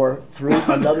or through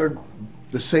another,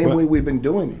 the same way we've been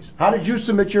doing these. How did you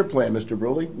submit your plan, Mr.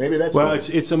 Bruley? Maybe that's. Well,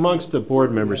 it's amongst the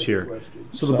board members here.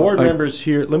 So the board members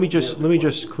here, let me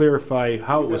just clarify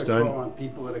how it was done. On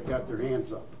people that have got their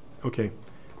hands up. Okay,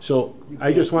 so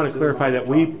I just want to clarify that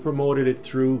we promoted it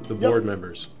through the board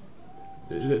members.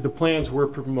 The plans were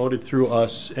promoted through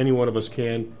us, any one of us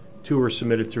can, two were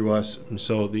submitted through us, and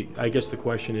so I guess the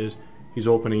question is, he's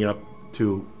opening up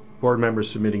to board members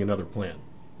submitting another plan.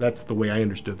 That's the way I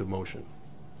understood the motion.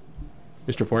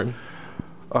 Mr. Fortin?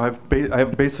 I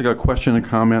have basically a question and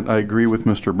comment. I agree with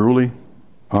Mr. Bruley.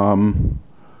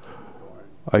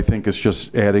 I think it's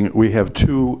just adding, we have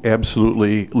two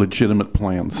absolutely legitimate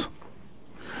plans.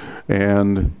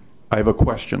 And I have a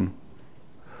question.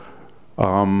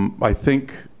 I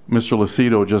think Mr.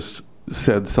 Lucido just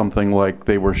said something like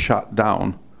they were shot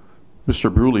down.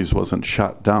 Mr. Bruley's wasn't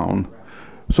shot down.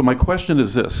 So my question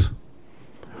is this.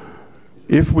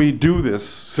 If we do this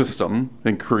system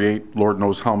and create Lord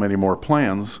knows how many more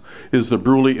plans, is the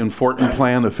Bruley and Fortin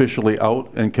plan officially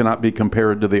out and cannot be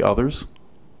compared to the others?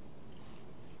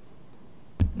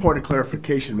 Point of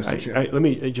clarification, Mr. Chairman. Let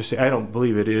me just say, I don't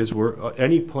believe it is.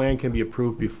 Any plan can be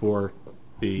approved before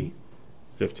the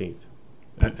 15th.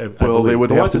 Well, they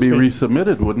would have to be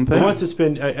resubmitted, wouldn't they? The ones it's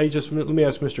been, let me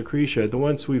ask Mr. Krisha, the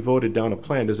ones we voted down a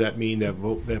plan, does that mean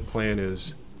that plan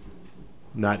is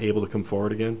not able to come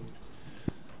forward again?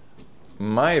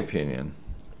 My opinion,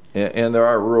 and there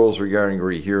are rules regarding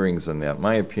rehearings and that,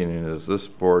 my opinion is this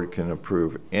board can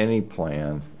approve any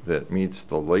plan that meets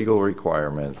the legal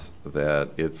requirements that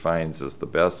it finds is the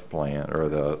best plan or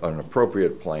an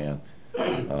appropriate plan,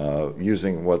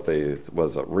 using what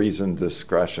was a reasoned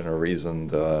discretion or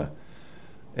reasoned,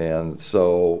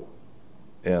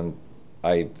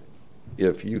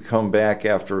 if you come back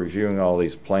after reviewing all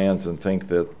these plans and think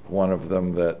that one of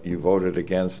them that you voted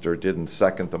against or didn't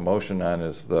second the motion on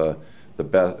is the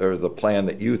best or the plan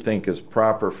that you think is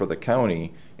proper for the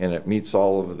county and it meets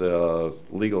all of the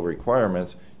legal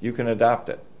requirements, you can adopt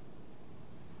it.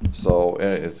 So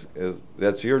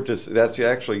that's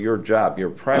actually your job. Your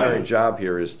primary job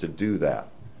here is to do that.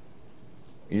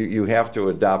 You have to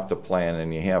adopt a plan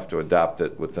and you have to adopt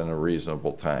it within a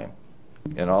reasonable time.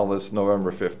 And all this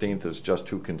November 15th is just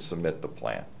who can submit the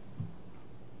plan.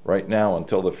 Right now,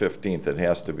 until the 15th, it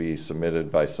has to be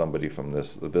submitted by somebody from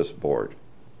this board.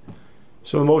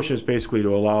 So the motion is basically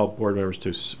to allow board members to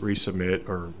resubmit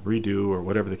or redo or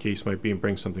whatever the case might be and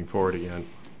bring something forward again.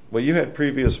 Well, you had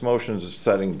previous motions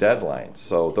setting deadlines,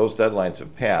 so those deadlines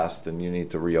have passed and you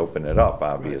need to reopen it up,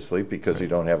 obviously, because you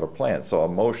don't have a plan. So a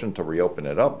motion to reopen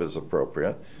it up is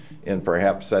appropriate, and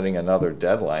perhaps setting another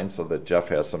deadline so that Jeff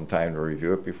has some time to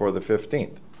review it before the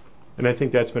 15th. And I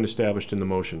think that's been established in the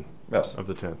motion Yes. of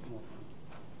the 10th.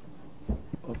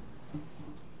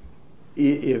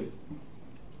 If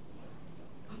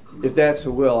that's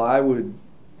the will, I would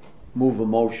move a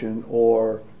motion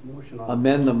or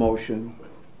amend the motion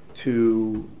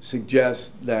to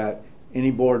suggest that any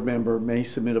board member may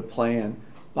submit a plan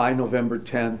by November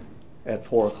 10th at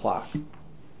 4 o'clock.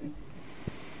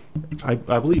 I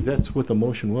believe that's what the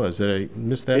motion was. Did I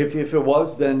miss that? If it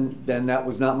was, then that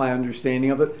was not my understanding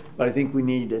of it, but I think we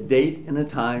need a date and a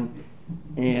time,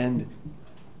 and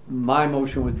my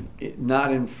motion would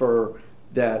not infer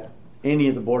that any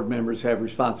of the board members have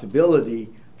responsibility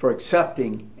for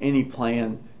accepting any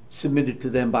plan submitted to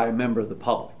them by a member of the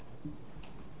public.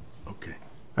 Okay.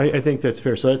 I think that's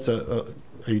fair. So that's are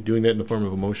you doing that in the form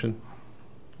of a motion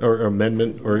or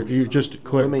amendment, or are you just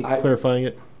clarifying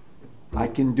it? I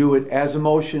can do it as a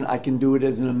motion, I can do it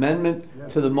as an amendment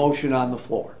to the motion on the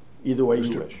floor, either way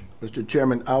you wish. Mr.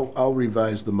 Chairman, I'll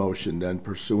revise the motion then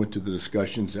pursuant to the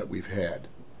discussions that we've had.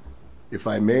 If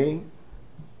I may,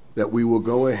 that we will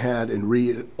go ahead and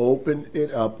reopen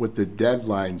it up with the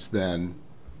deadlines then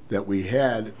that we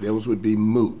had. Those would be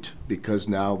moot because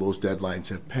now those deadlines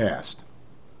have passed.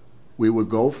 We would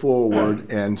go forward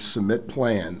and submit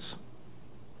plans.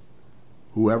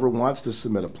 Whoever wants to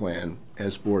submit a plan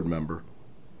as board member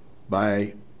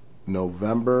by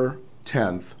November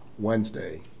 10th,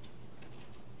 Wednesday,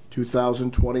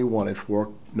 2021 at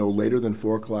no later than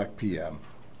 4:00 p.m.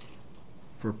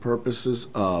 for purposes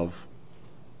of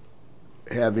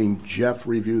having Jeff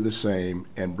review the same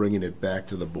and bringing it back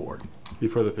to the board.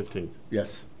 Before the 15th.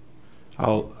 Yes.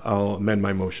 I'll amend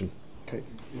my motion. Okay,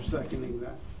 you're seconding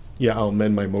that? Yeah, I'll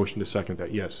amend my motion to second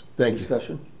that, yes. Thank you.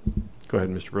 Discussion. Go ahead,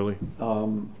 Mr. Burley.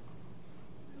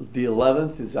 The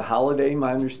 11th is a holiday,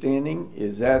 my understanding.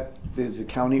 Is the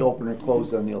county open or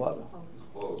closed on the 11th?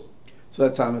 Closed. So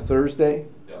that's on a Thursday?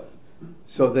 Yes.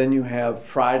 So then you have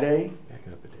Friday,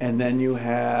 and then you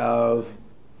have,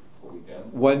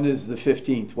 Weekend. when is the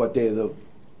 15th? What day of the?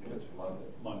 It's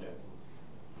Monday.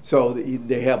 So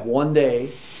they have one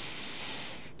day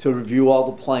to review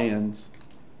all the plans,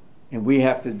 and we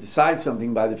have to decide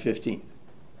something by the 15th.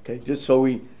 Okay, just so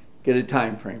we get a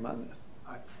time frame on this.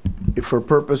 For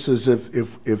purposes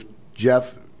if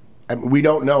Jeff, I mean, we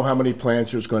don't know how many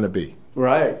plants there's going to be.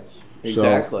 Right,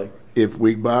 exactly. So if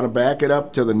we want to back it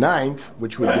up to the 9th,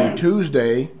 which would be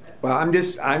Tuesday, Well, I'm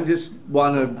just want I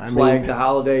to flag mean, the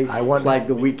holiday, I want- flag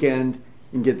the weekend,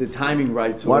 and get the timing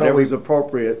right, so Why don't we- whatever's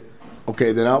appropriate.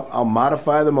 okay, then I'll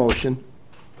modify the motion,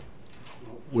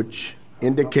 which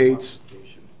indicates,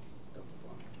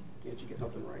 Can't you get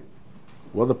nothing right?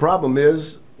 well, the problem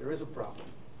is, There is a problem.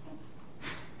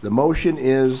 the motion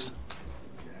is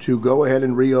to go ahead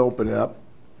and reopen it up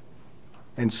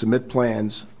and submit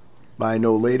plans by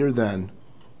no later than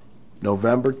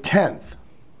November 10th.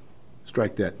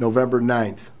 Strike that, November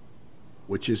 9th,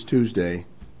 which is Tuesday,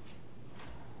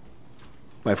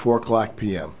 by 4:00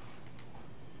 p.m.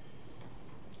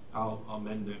 I'll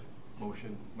amend the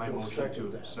motion, my You'll motion second to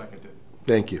that. second it.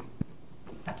 Thank you.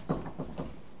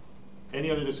 Any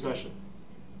other discussion?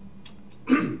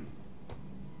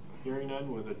 Hearing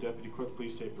none, will the deputy clerk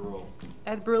please take the roll?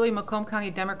 Ed Bruley, Macomb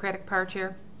County Democratic Party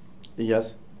Chair.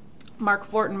 Yes? Mark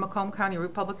Fortin, Macomb County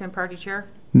Republican Party Chair.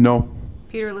 No.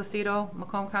 Peter Lucido,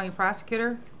 Macomb County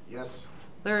Prosecutor. Yes.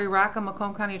 Larry Rocca,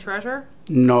 Macomb County Treasurer.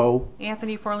 No.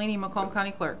 Anthony Forlini, Macomb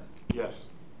County Clerk. Yes.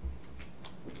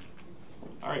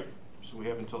 All right, so we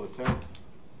have until the 10th,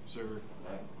 sir.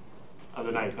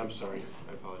 The 9th, I'm sorry,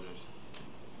 I apologize.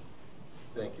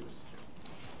 Thank you.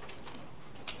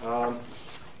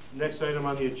 Next item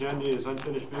on the agenda is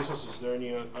unfinished business. Is there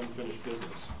any unfinished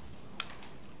business?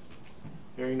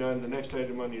 Hearing none, the next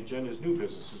item on the agenda is new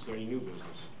business. Is there any new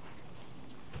business?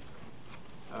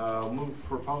 Move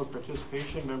for public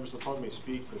participation. Members of the public may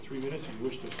speak for 3 minutes. If you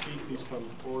wish to speak, please come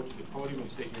forward to the podium and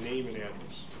state your name and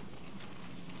address.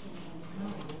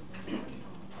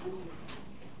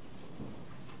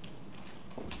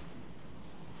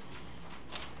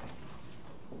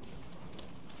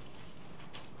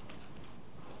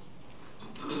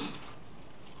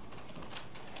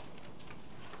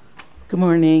 Good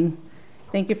morning.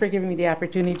 Thank you for giving me the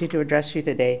opportunity to address you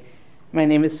today. My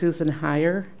name is Susan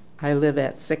Heyer. I live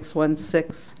at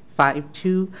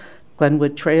 61652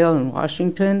 Glenwood Trail in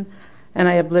Washington, and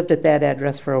I have lived at that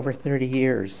address for over 30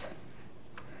 years.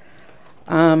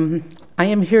 I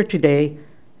am here today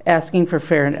asking for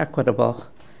fair and equitable,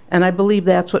 and I believe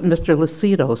that's what Mr.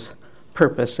 Lucido's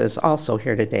purpose is also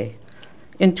here today.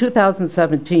 In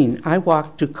 2017, I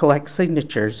walked to collect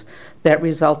signatures that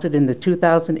resulted in the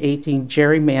 2018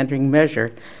 gerrymandering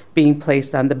measure being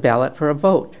placed on the ballot for a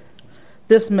vote.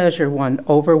 This measure won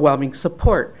overwhelming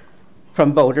support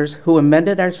from voters who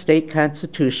amended our state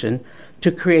constitution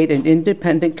to create an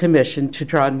independent commission to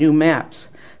draw new maps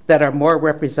that are more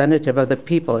representative of the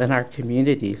people in our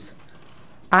communities.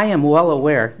 I am well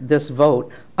aware this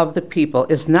vote of the people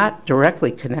is not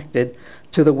directly connected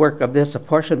to the work of this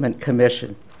apportionment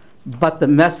commission, but the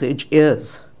message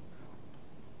is.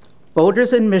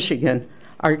 Voters in Michigan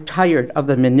are tired of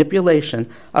the manipulation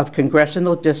of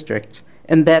congressional districts,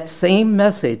 and that same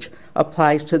message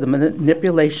applies to the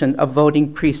manipulation of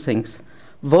voting precincts.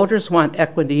 Voters want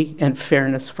equity and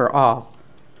fairness for all.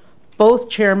 Both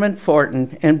Chairman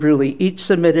Fortin and Bruley each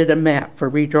submitted a map for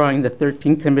redrawing the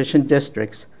 13 commission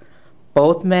districts.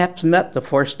 Both maps met the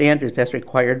 4 standards as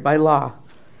required by law.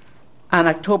 On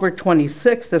October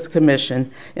 26th, this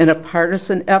commission, in a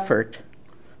partisan effort,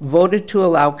 voted to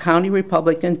allow County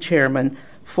Republican Chairman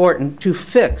Fortin to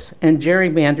fix and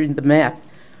gerrymandering the map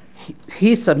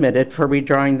he submitted for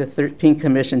redrawing the 13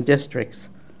 commission districts.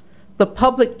 The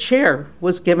public chair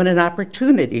was given an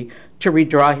opportunity to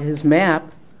redraw his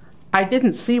map I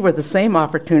didn't see where the same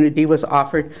opportunity was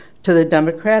offered to the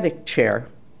Democratic chair.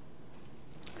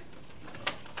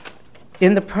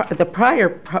 In the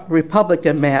prior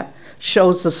Republican map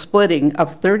shows the splitting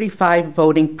of 35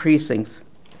 voting precincts.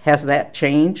 Has that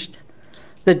changed?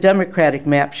 The Democratic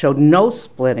map showed no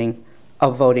splitting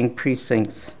of voting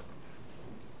precincts.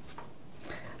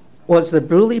 Was the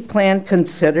Bruley plan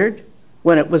considered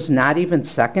when it was not even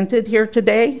seconded here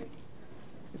today?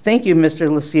 Thank you, Mr.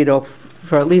 Lucido,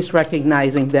 for at least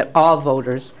recognizing that all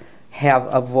voters have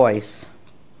a voice.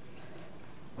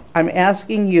 I'm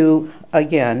asking you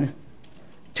again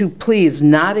to please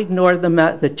not ignore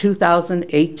the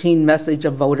 2018 message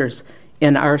of voters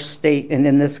in our state and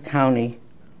in this county.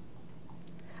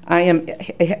 I am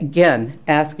again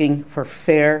asking for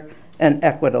fair and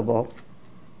equitable.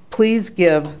 Please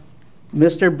give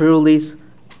Mr. Bruley's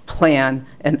plan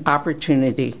an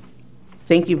opportunity.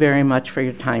 Thank you very much for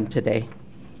your time today.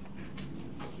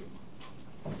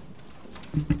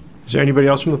 Is there anybody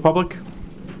else from the public?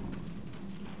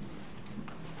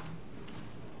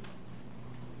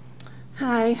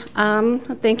 Hi,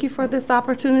 thank you for this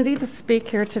opportunity to speak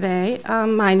here today.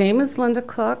 My name is Linda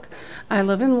Cook. I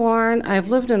live in Warren. I've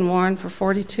lived in Warren for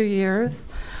 42 years.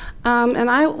 And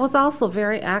I was also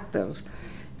very active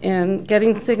in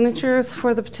getting signatures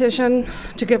for the petition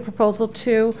to get Proposal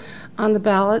 2 on the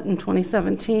ballot in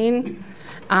 2017.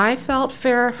 I felt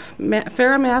fair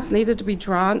maps needed to be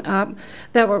drawn up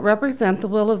that would represent the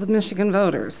will of the Michigan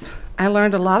voters. I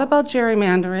learned a lot about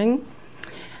gerrymandering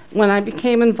when I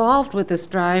became involved with this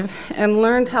drive and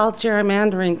learned how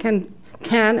gerrymandering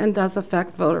can and does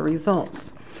affect voter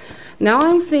results. Now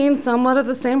I'm seeing somewhat of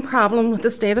the same problem with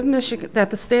the state of Michigan that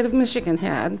the state of Michigan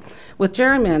had with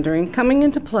gerrymandering coming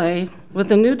into play with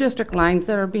the new district lines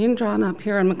that are being drawn up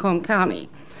here in Macomb County.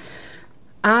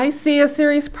 I see a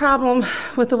serious problem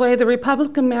with the way the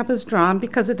Republican map is drawn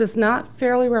because it does not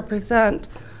fairly represent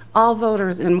all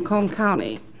voters in Macomb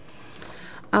County.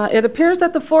 It appears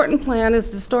that the Fortin plan is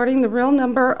distorting the real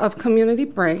number of community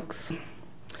breaks,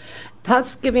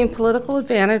 thus giving political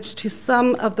advantage to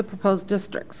some of the proposed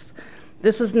districts.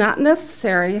 This is not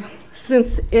necessary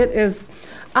since it is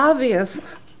obvious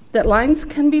that lines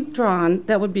can be drawn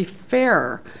that would be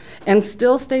fair and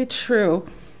still stay true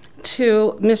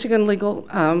to Michigan legal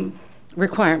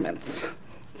requirements.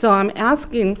 So I'm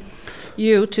asking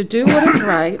you to do what is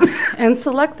right and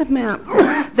select the map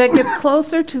that gets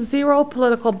closer to zero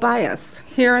political bias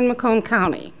here in Macomb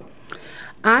County.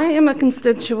 I am a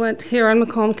constituent here in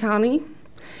Macomb County,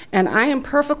 and I am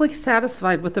perfectly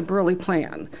satisfied with the Bruley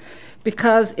plan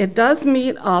because it does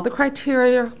meet all the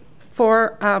criteria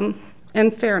for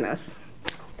and fairness.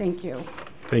 Thank you.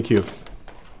 Thank you.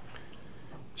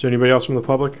 Is there anybody else from the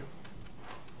public?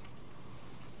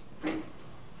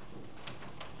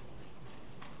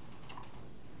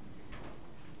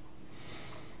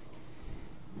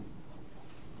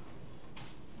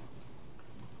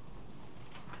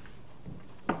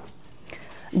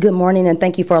 Good morning, and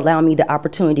thank you for allowing me the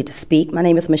opportunity to speak. My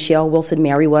name is Michelle Wilson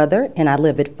Merriweather, and I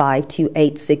live at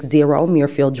 52860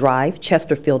 Muirfield Drive,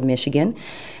 Chesterfield, Michigan.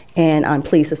 And I'm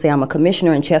pleased to say I'm a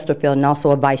commissioner in Chesterfield and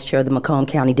also a vice chair of the Macomb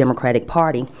County Democratic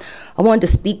Party. I wanted to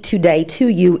speak today to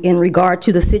you in regard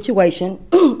to the situation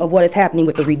of what is happening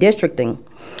with the redistricting.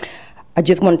 I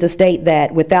just wanted to state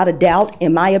that without a doubt,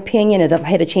 in my opinion, as I've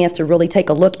had a chance to really take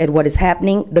a look at what is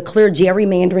happening, the clear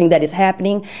gerrymandering that is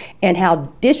happening and how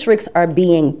districts are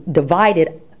being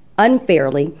divided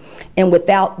unfairly and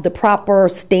without the proper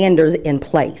standards in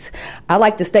place. I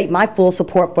like to state my full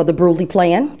support for the Bruley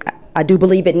plan. I do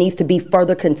believe it needs to be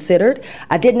further considered.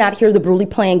 I did not hear the Bruley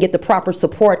plan get the proper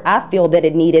support I feel that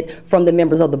it needed from the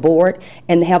members of the board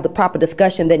and have the proper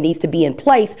discussion that needs to be in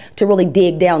place to really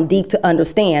dig down deep to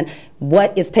understand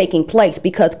what is taking place,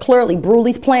 because clearly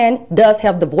Bruley's plan does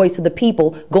have the voice of the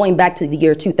people going back to the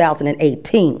year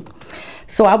 2018.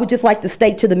 So I would just like to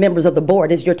state to the members of the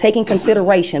board, as you're taking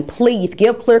consideration, please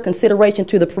give clear consideration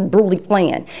to the Bruley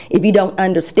plan. If you don't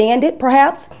understand it,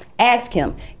 perhaps, ask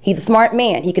him. He's a smart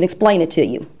man. He can explain it to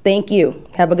you. Thank you.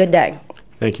 Have a good day.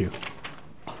 Thank you.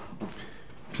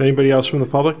 Is there anybody else from the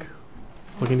public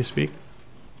looking to speak?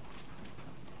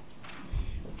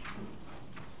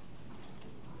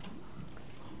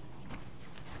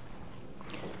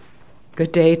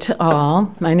 Good day to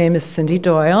all. My name is Cindy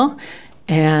Doyle,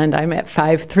 and I'm at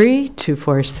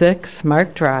 53246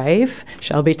 Mark Drive,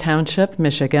 Shelby Township,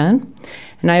 Michigan.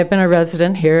 And I have been a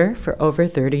resident here for over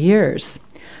 30 years.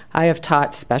 I have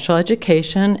taught special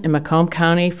education in Macomb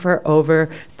County for over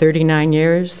 39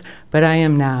 years, but I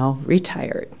am now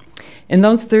retired. In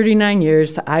those 39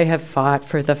 years, I have fought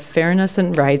for the fairness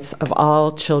and rights of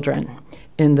all children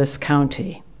in this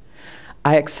county.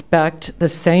 I expect the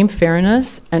same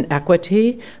fairness and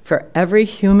equity for every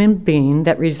human being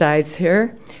that resides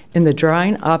here in the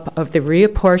drawing up of the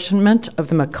reapportionment of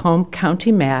the Macomb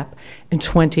County map in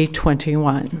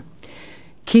 2021.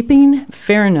 Keeping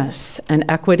fairness and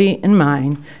equity in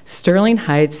mind, Sterling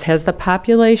Heights has the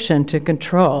population to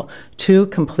control 2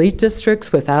 complete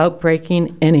districts without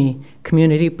breaking any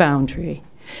community boundary.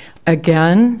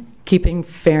 Again, keeping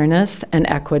fairness and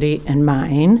equity in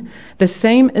mind, the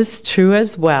same is true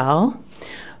as well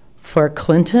for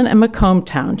Clinton and Macomb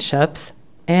townships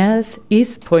as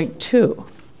East Point 2.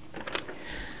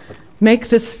 Make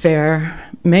this fair,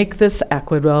 make this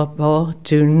equitable,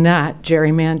 do not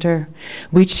gerrymander.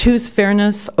 We choose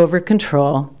fairness over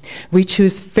control. We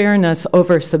choose fairness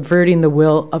over subverting the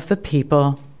will of the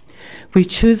people. We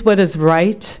choose what is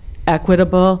right,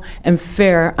 equitable, and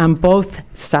fair on both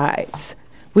sides.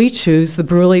 We choose the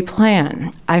Bruley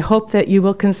Plan. I hope that you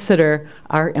will consider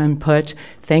our input.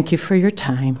 Thank you for your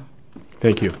time.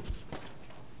 Thank you.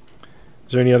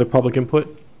 Is there any other public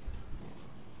input?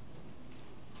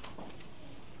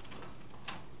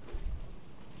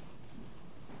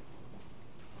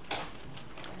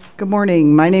 Good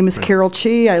morning. My name is Carol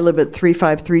Chi. I live at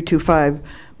 35325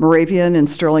 Moravian in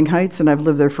Sterling Heights, and I've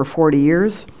lived there for 40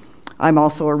 years. I'm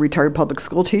also a retired public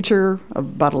school teacher.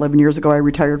 About 11 years ago, I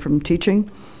retired from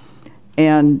teaching.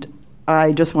 And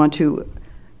I just want to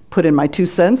put in my 2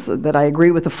 cents that I agree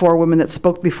with the 4 women that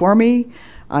spoke before me.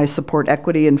 I support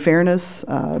equity and fairness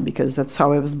because that's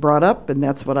how I was brought up, and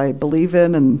that's what I believe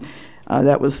in. And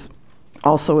that was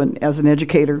also, as an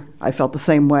educator, I felt the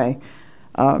same way.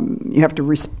 We have to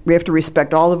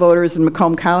respect all the voters in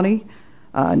Macomb County,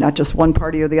 not just one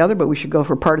party or the other, but we should go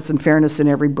for partisan fairness in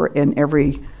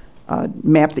every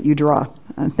map that you draw.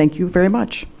 Thank you very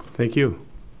much. Thank you.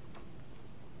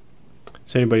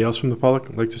 Is anybody else from the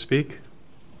public like to speak?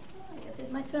 Yes,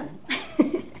 it's my turn.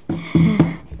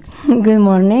 Good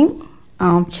morning,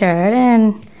 Chair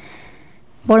and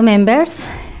board members.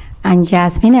 I'm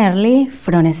Jasmine Early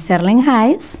from Sterling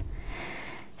Heights.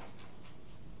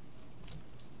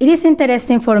 It is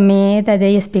interesting for me that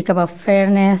they speak about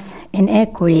fairness and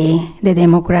equity, the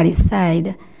democratic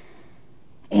side,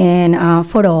 and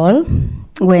for all,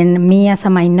 when me as a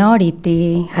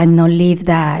minority had not lived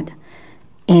that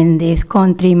in this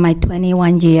country in my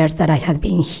 21 years that I have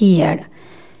been here,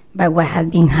 by what has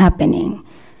been happening.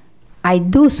 I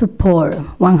do support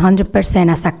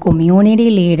 100% as a community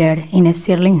leader in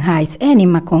Sterling Heights and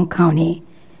in Macomb County,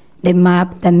 the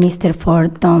map that Mr.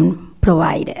 Forton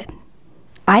provided.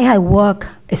 I had walked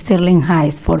Sterling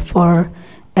Heights for 4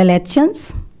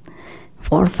 elections,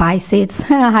 4, 5 seats,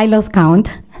 I lost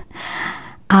count.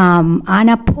 I'm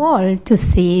appalled to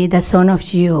see that some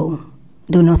of you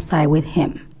do not side with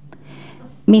him.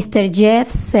 Mr. Jeff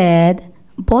said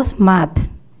both maps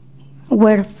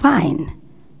were fine.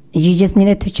 You just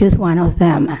needed to choose one of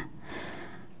them.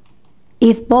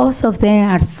 If both of them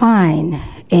are fine,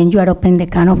 and you are open the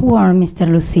can of worms, Mr.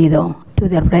 Lucido, to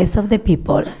the rest of the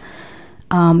people,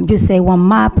 you say one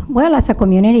map. Well, as a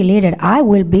community leader, I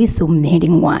will be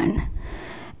submitting one.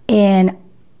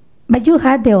 But you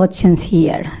had the options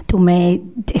here to make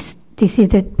this. This is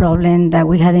the problem that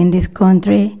we had in this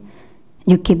country.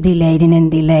 You keep delaying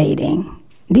and delaying.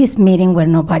 This meeting where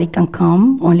nobody can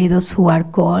come, only those who are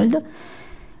called.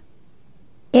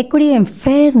 Equity and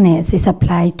fairness is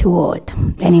applied to all,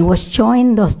 and it was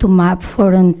showing those 2 maps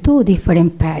from 2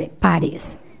 different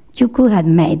parties. You could have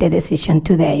made the decision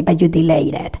today, but you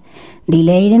delayed it.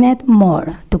 Delaying it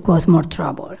more to cause more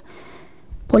trouble.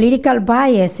 Political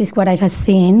bias is what I have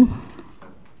seen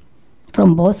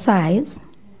from both sides,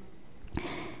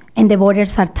 and the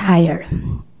voters are tired.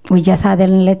 We just had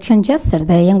an election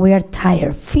yesterday, and we are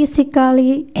tired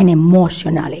physically and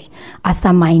emotionally. As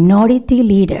a minority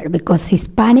leader, because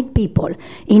Hispanic people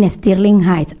in Sterling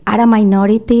Heights are a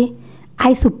minority,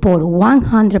 I support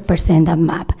 100% that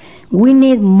map. We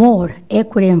need more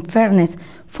equity and fairness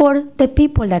for the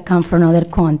people that come from other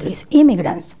countries,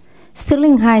 immigrants.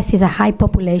 Sterling Heights is a high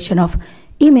population of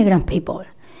immigrant people.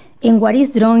 And what is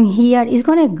drawn here is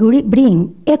going to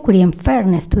bring equity and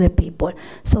fairness to the people.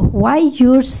 So why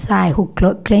your side, who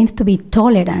claims to be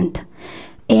tolerant,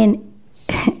 and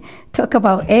talk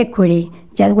about equity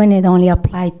just when it only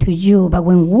applies to you, but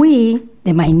when we,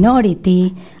 the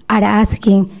minority, are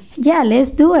asking, yeah,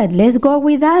 let's do it. Let's go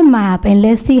with that map, and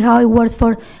let's see how it works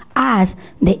for us,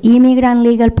 the immigrant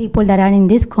legal people that are in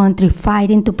this country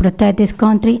fighting to protect this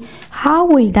country. How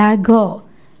will that go?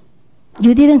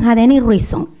 You didn't have any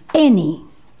reason. Any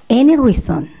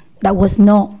reason that was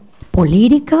not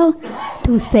political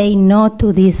to say no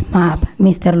to this map,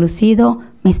 Mr. Lucido,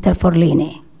 Mr.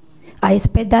 Forlini. I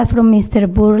expect that from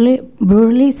Mr.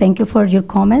 Burley. Thank you for your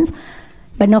comments,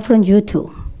 but not from you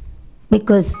two,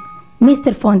 because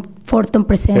Mr. Forton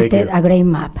presented a great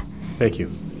map. Thank you.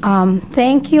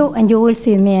 Thank you, and you will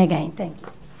see me again. Thank you.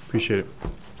 Appreciate it.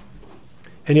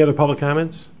 Any other public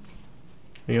comments?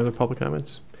 Any other public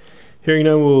comments? Hearing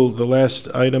none, the last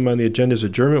item on the agenda is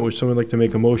adjournment. Would someone like to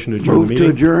make a motion to adjourn Move the to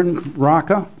meeting? adjourn,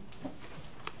 Rocca.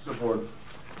 Support.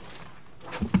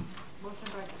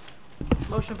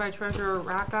 Motion by Treasurer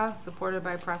Rocca, supported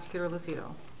by Prosecutor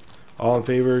Lucido. All in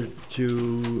favor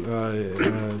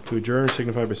to adjourn,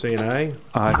 signify by saying aye.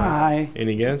 Aye. Aye.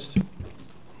 Any against?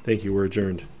 Thank you, we're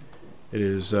adjourned. It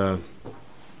is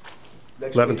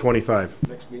 11:25.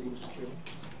 Next meeting, Mr. Chairman?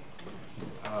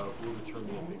 We'll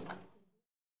determine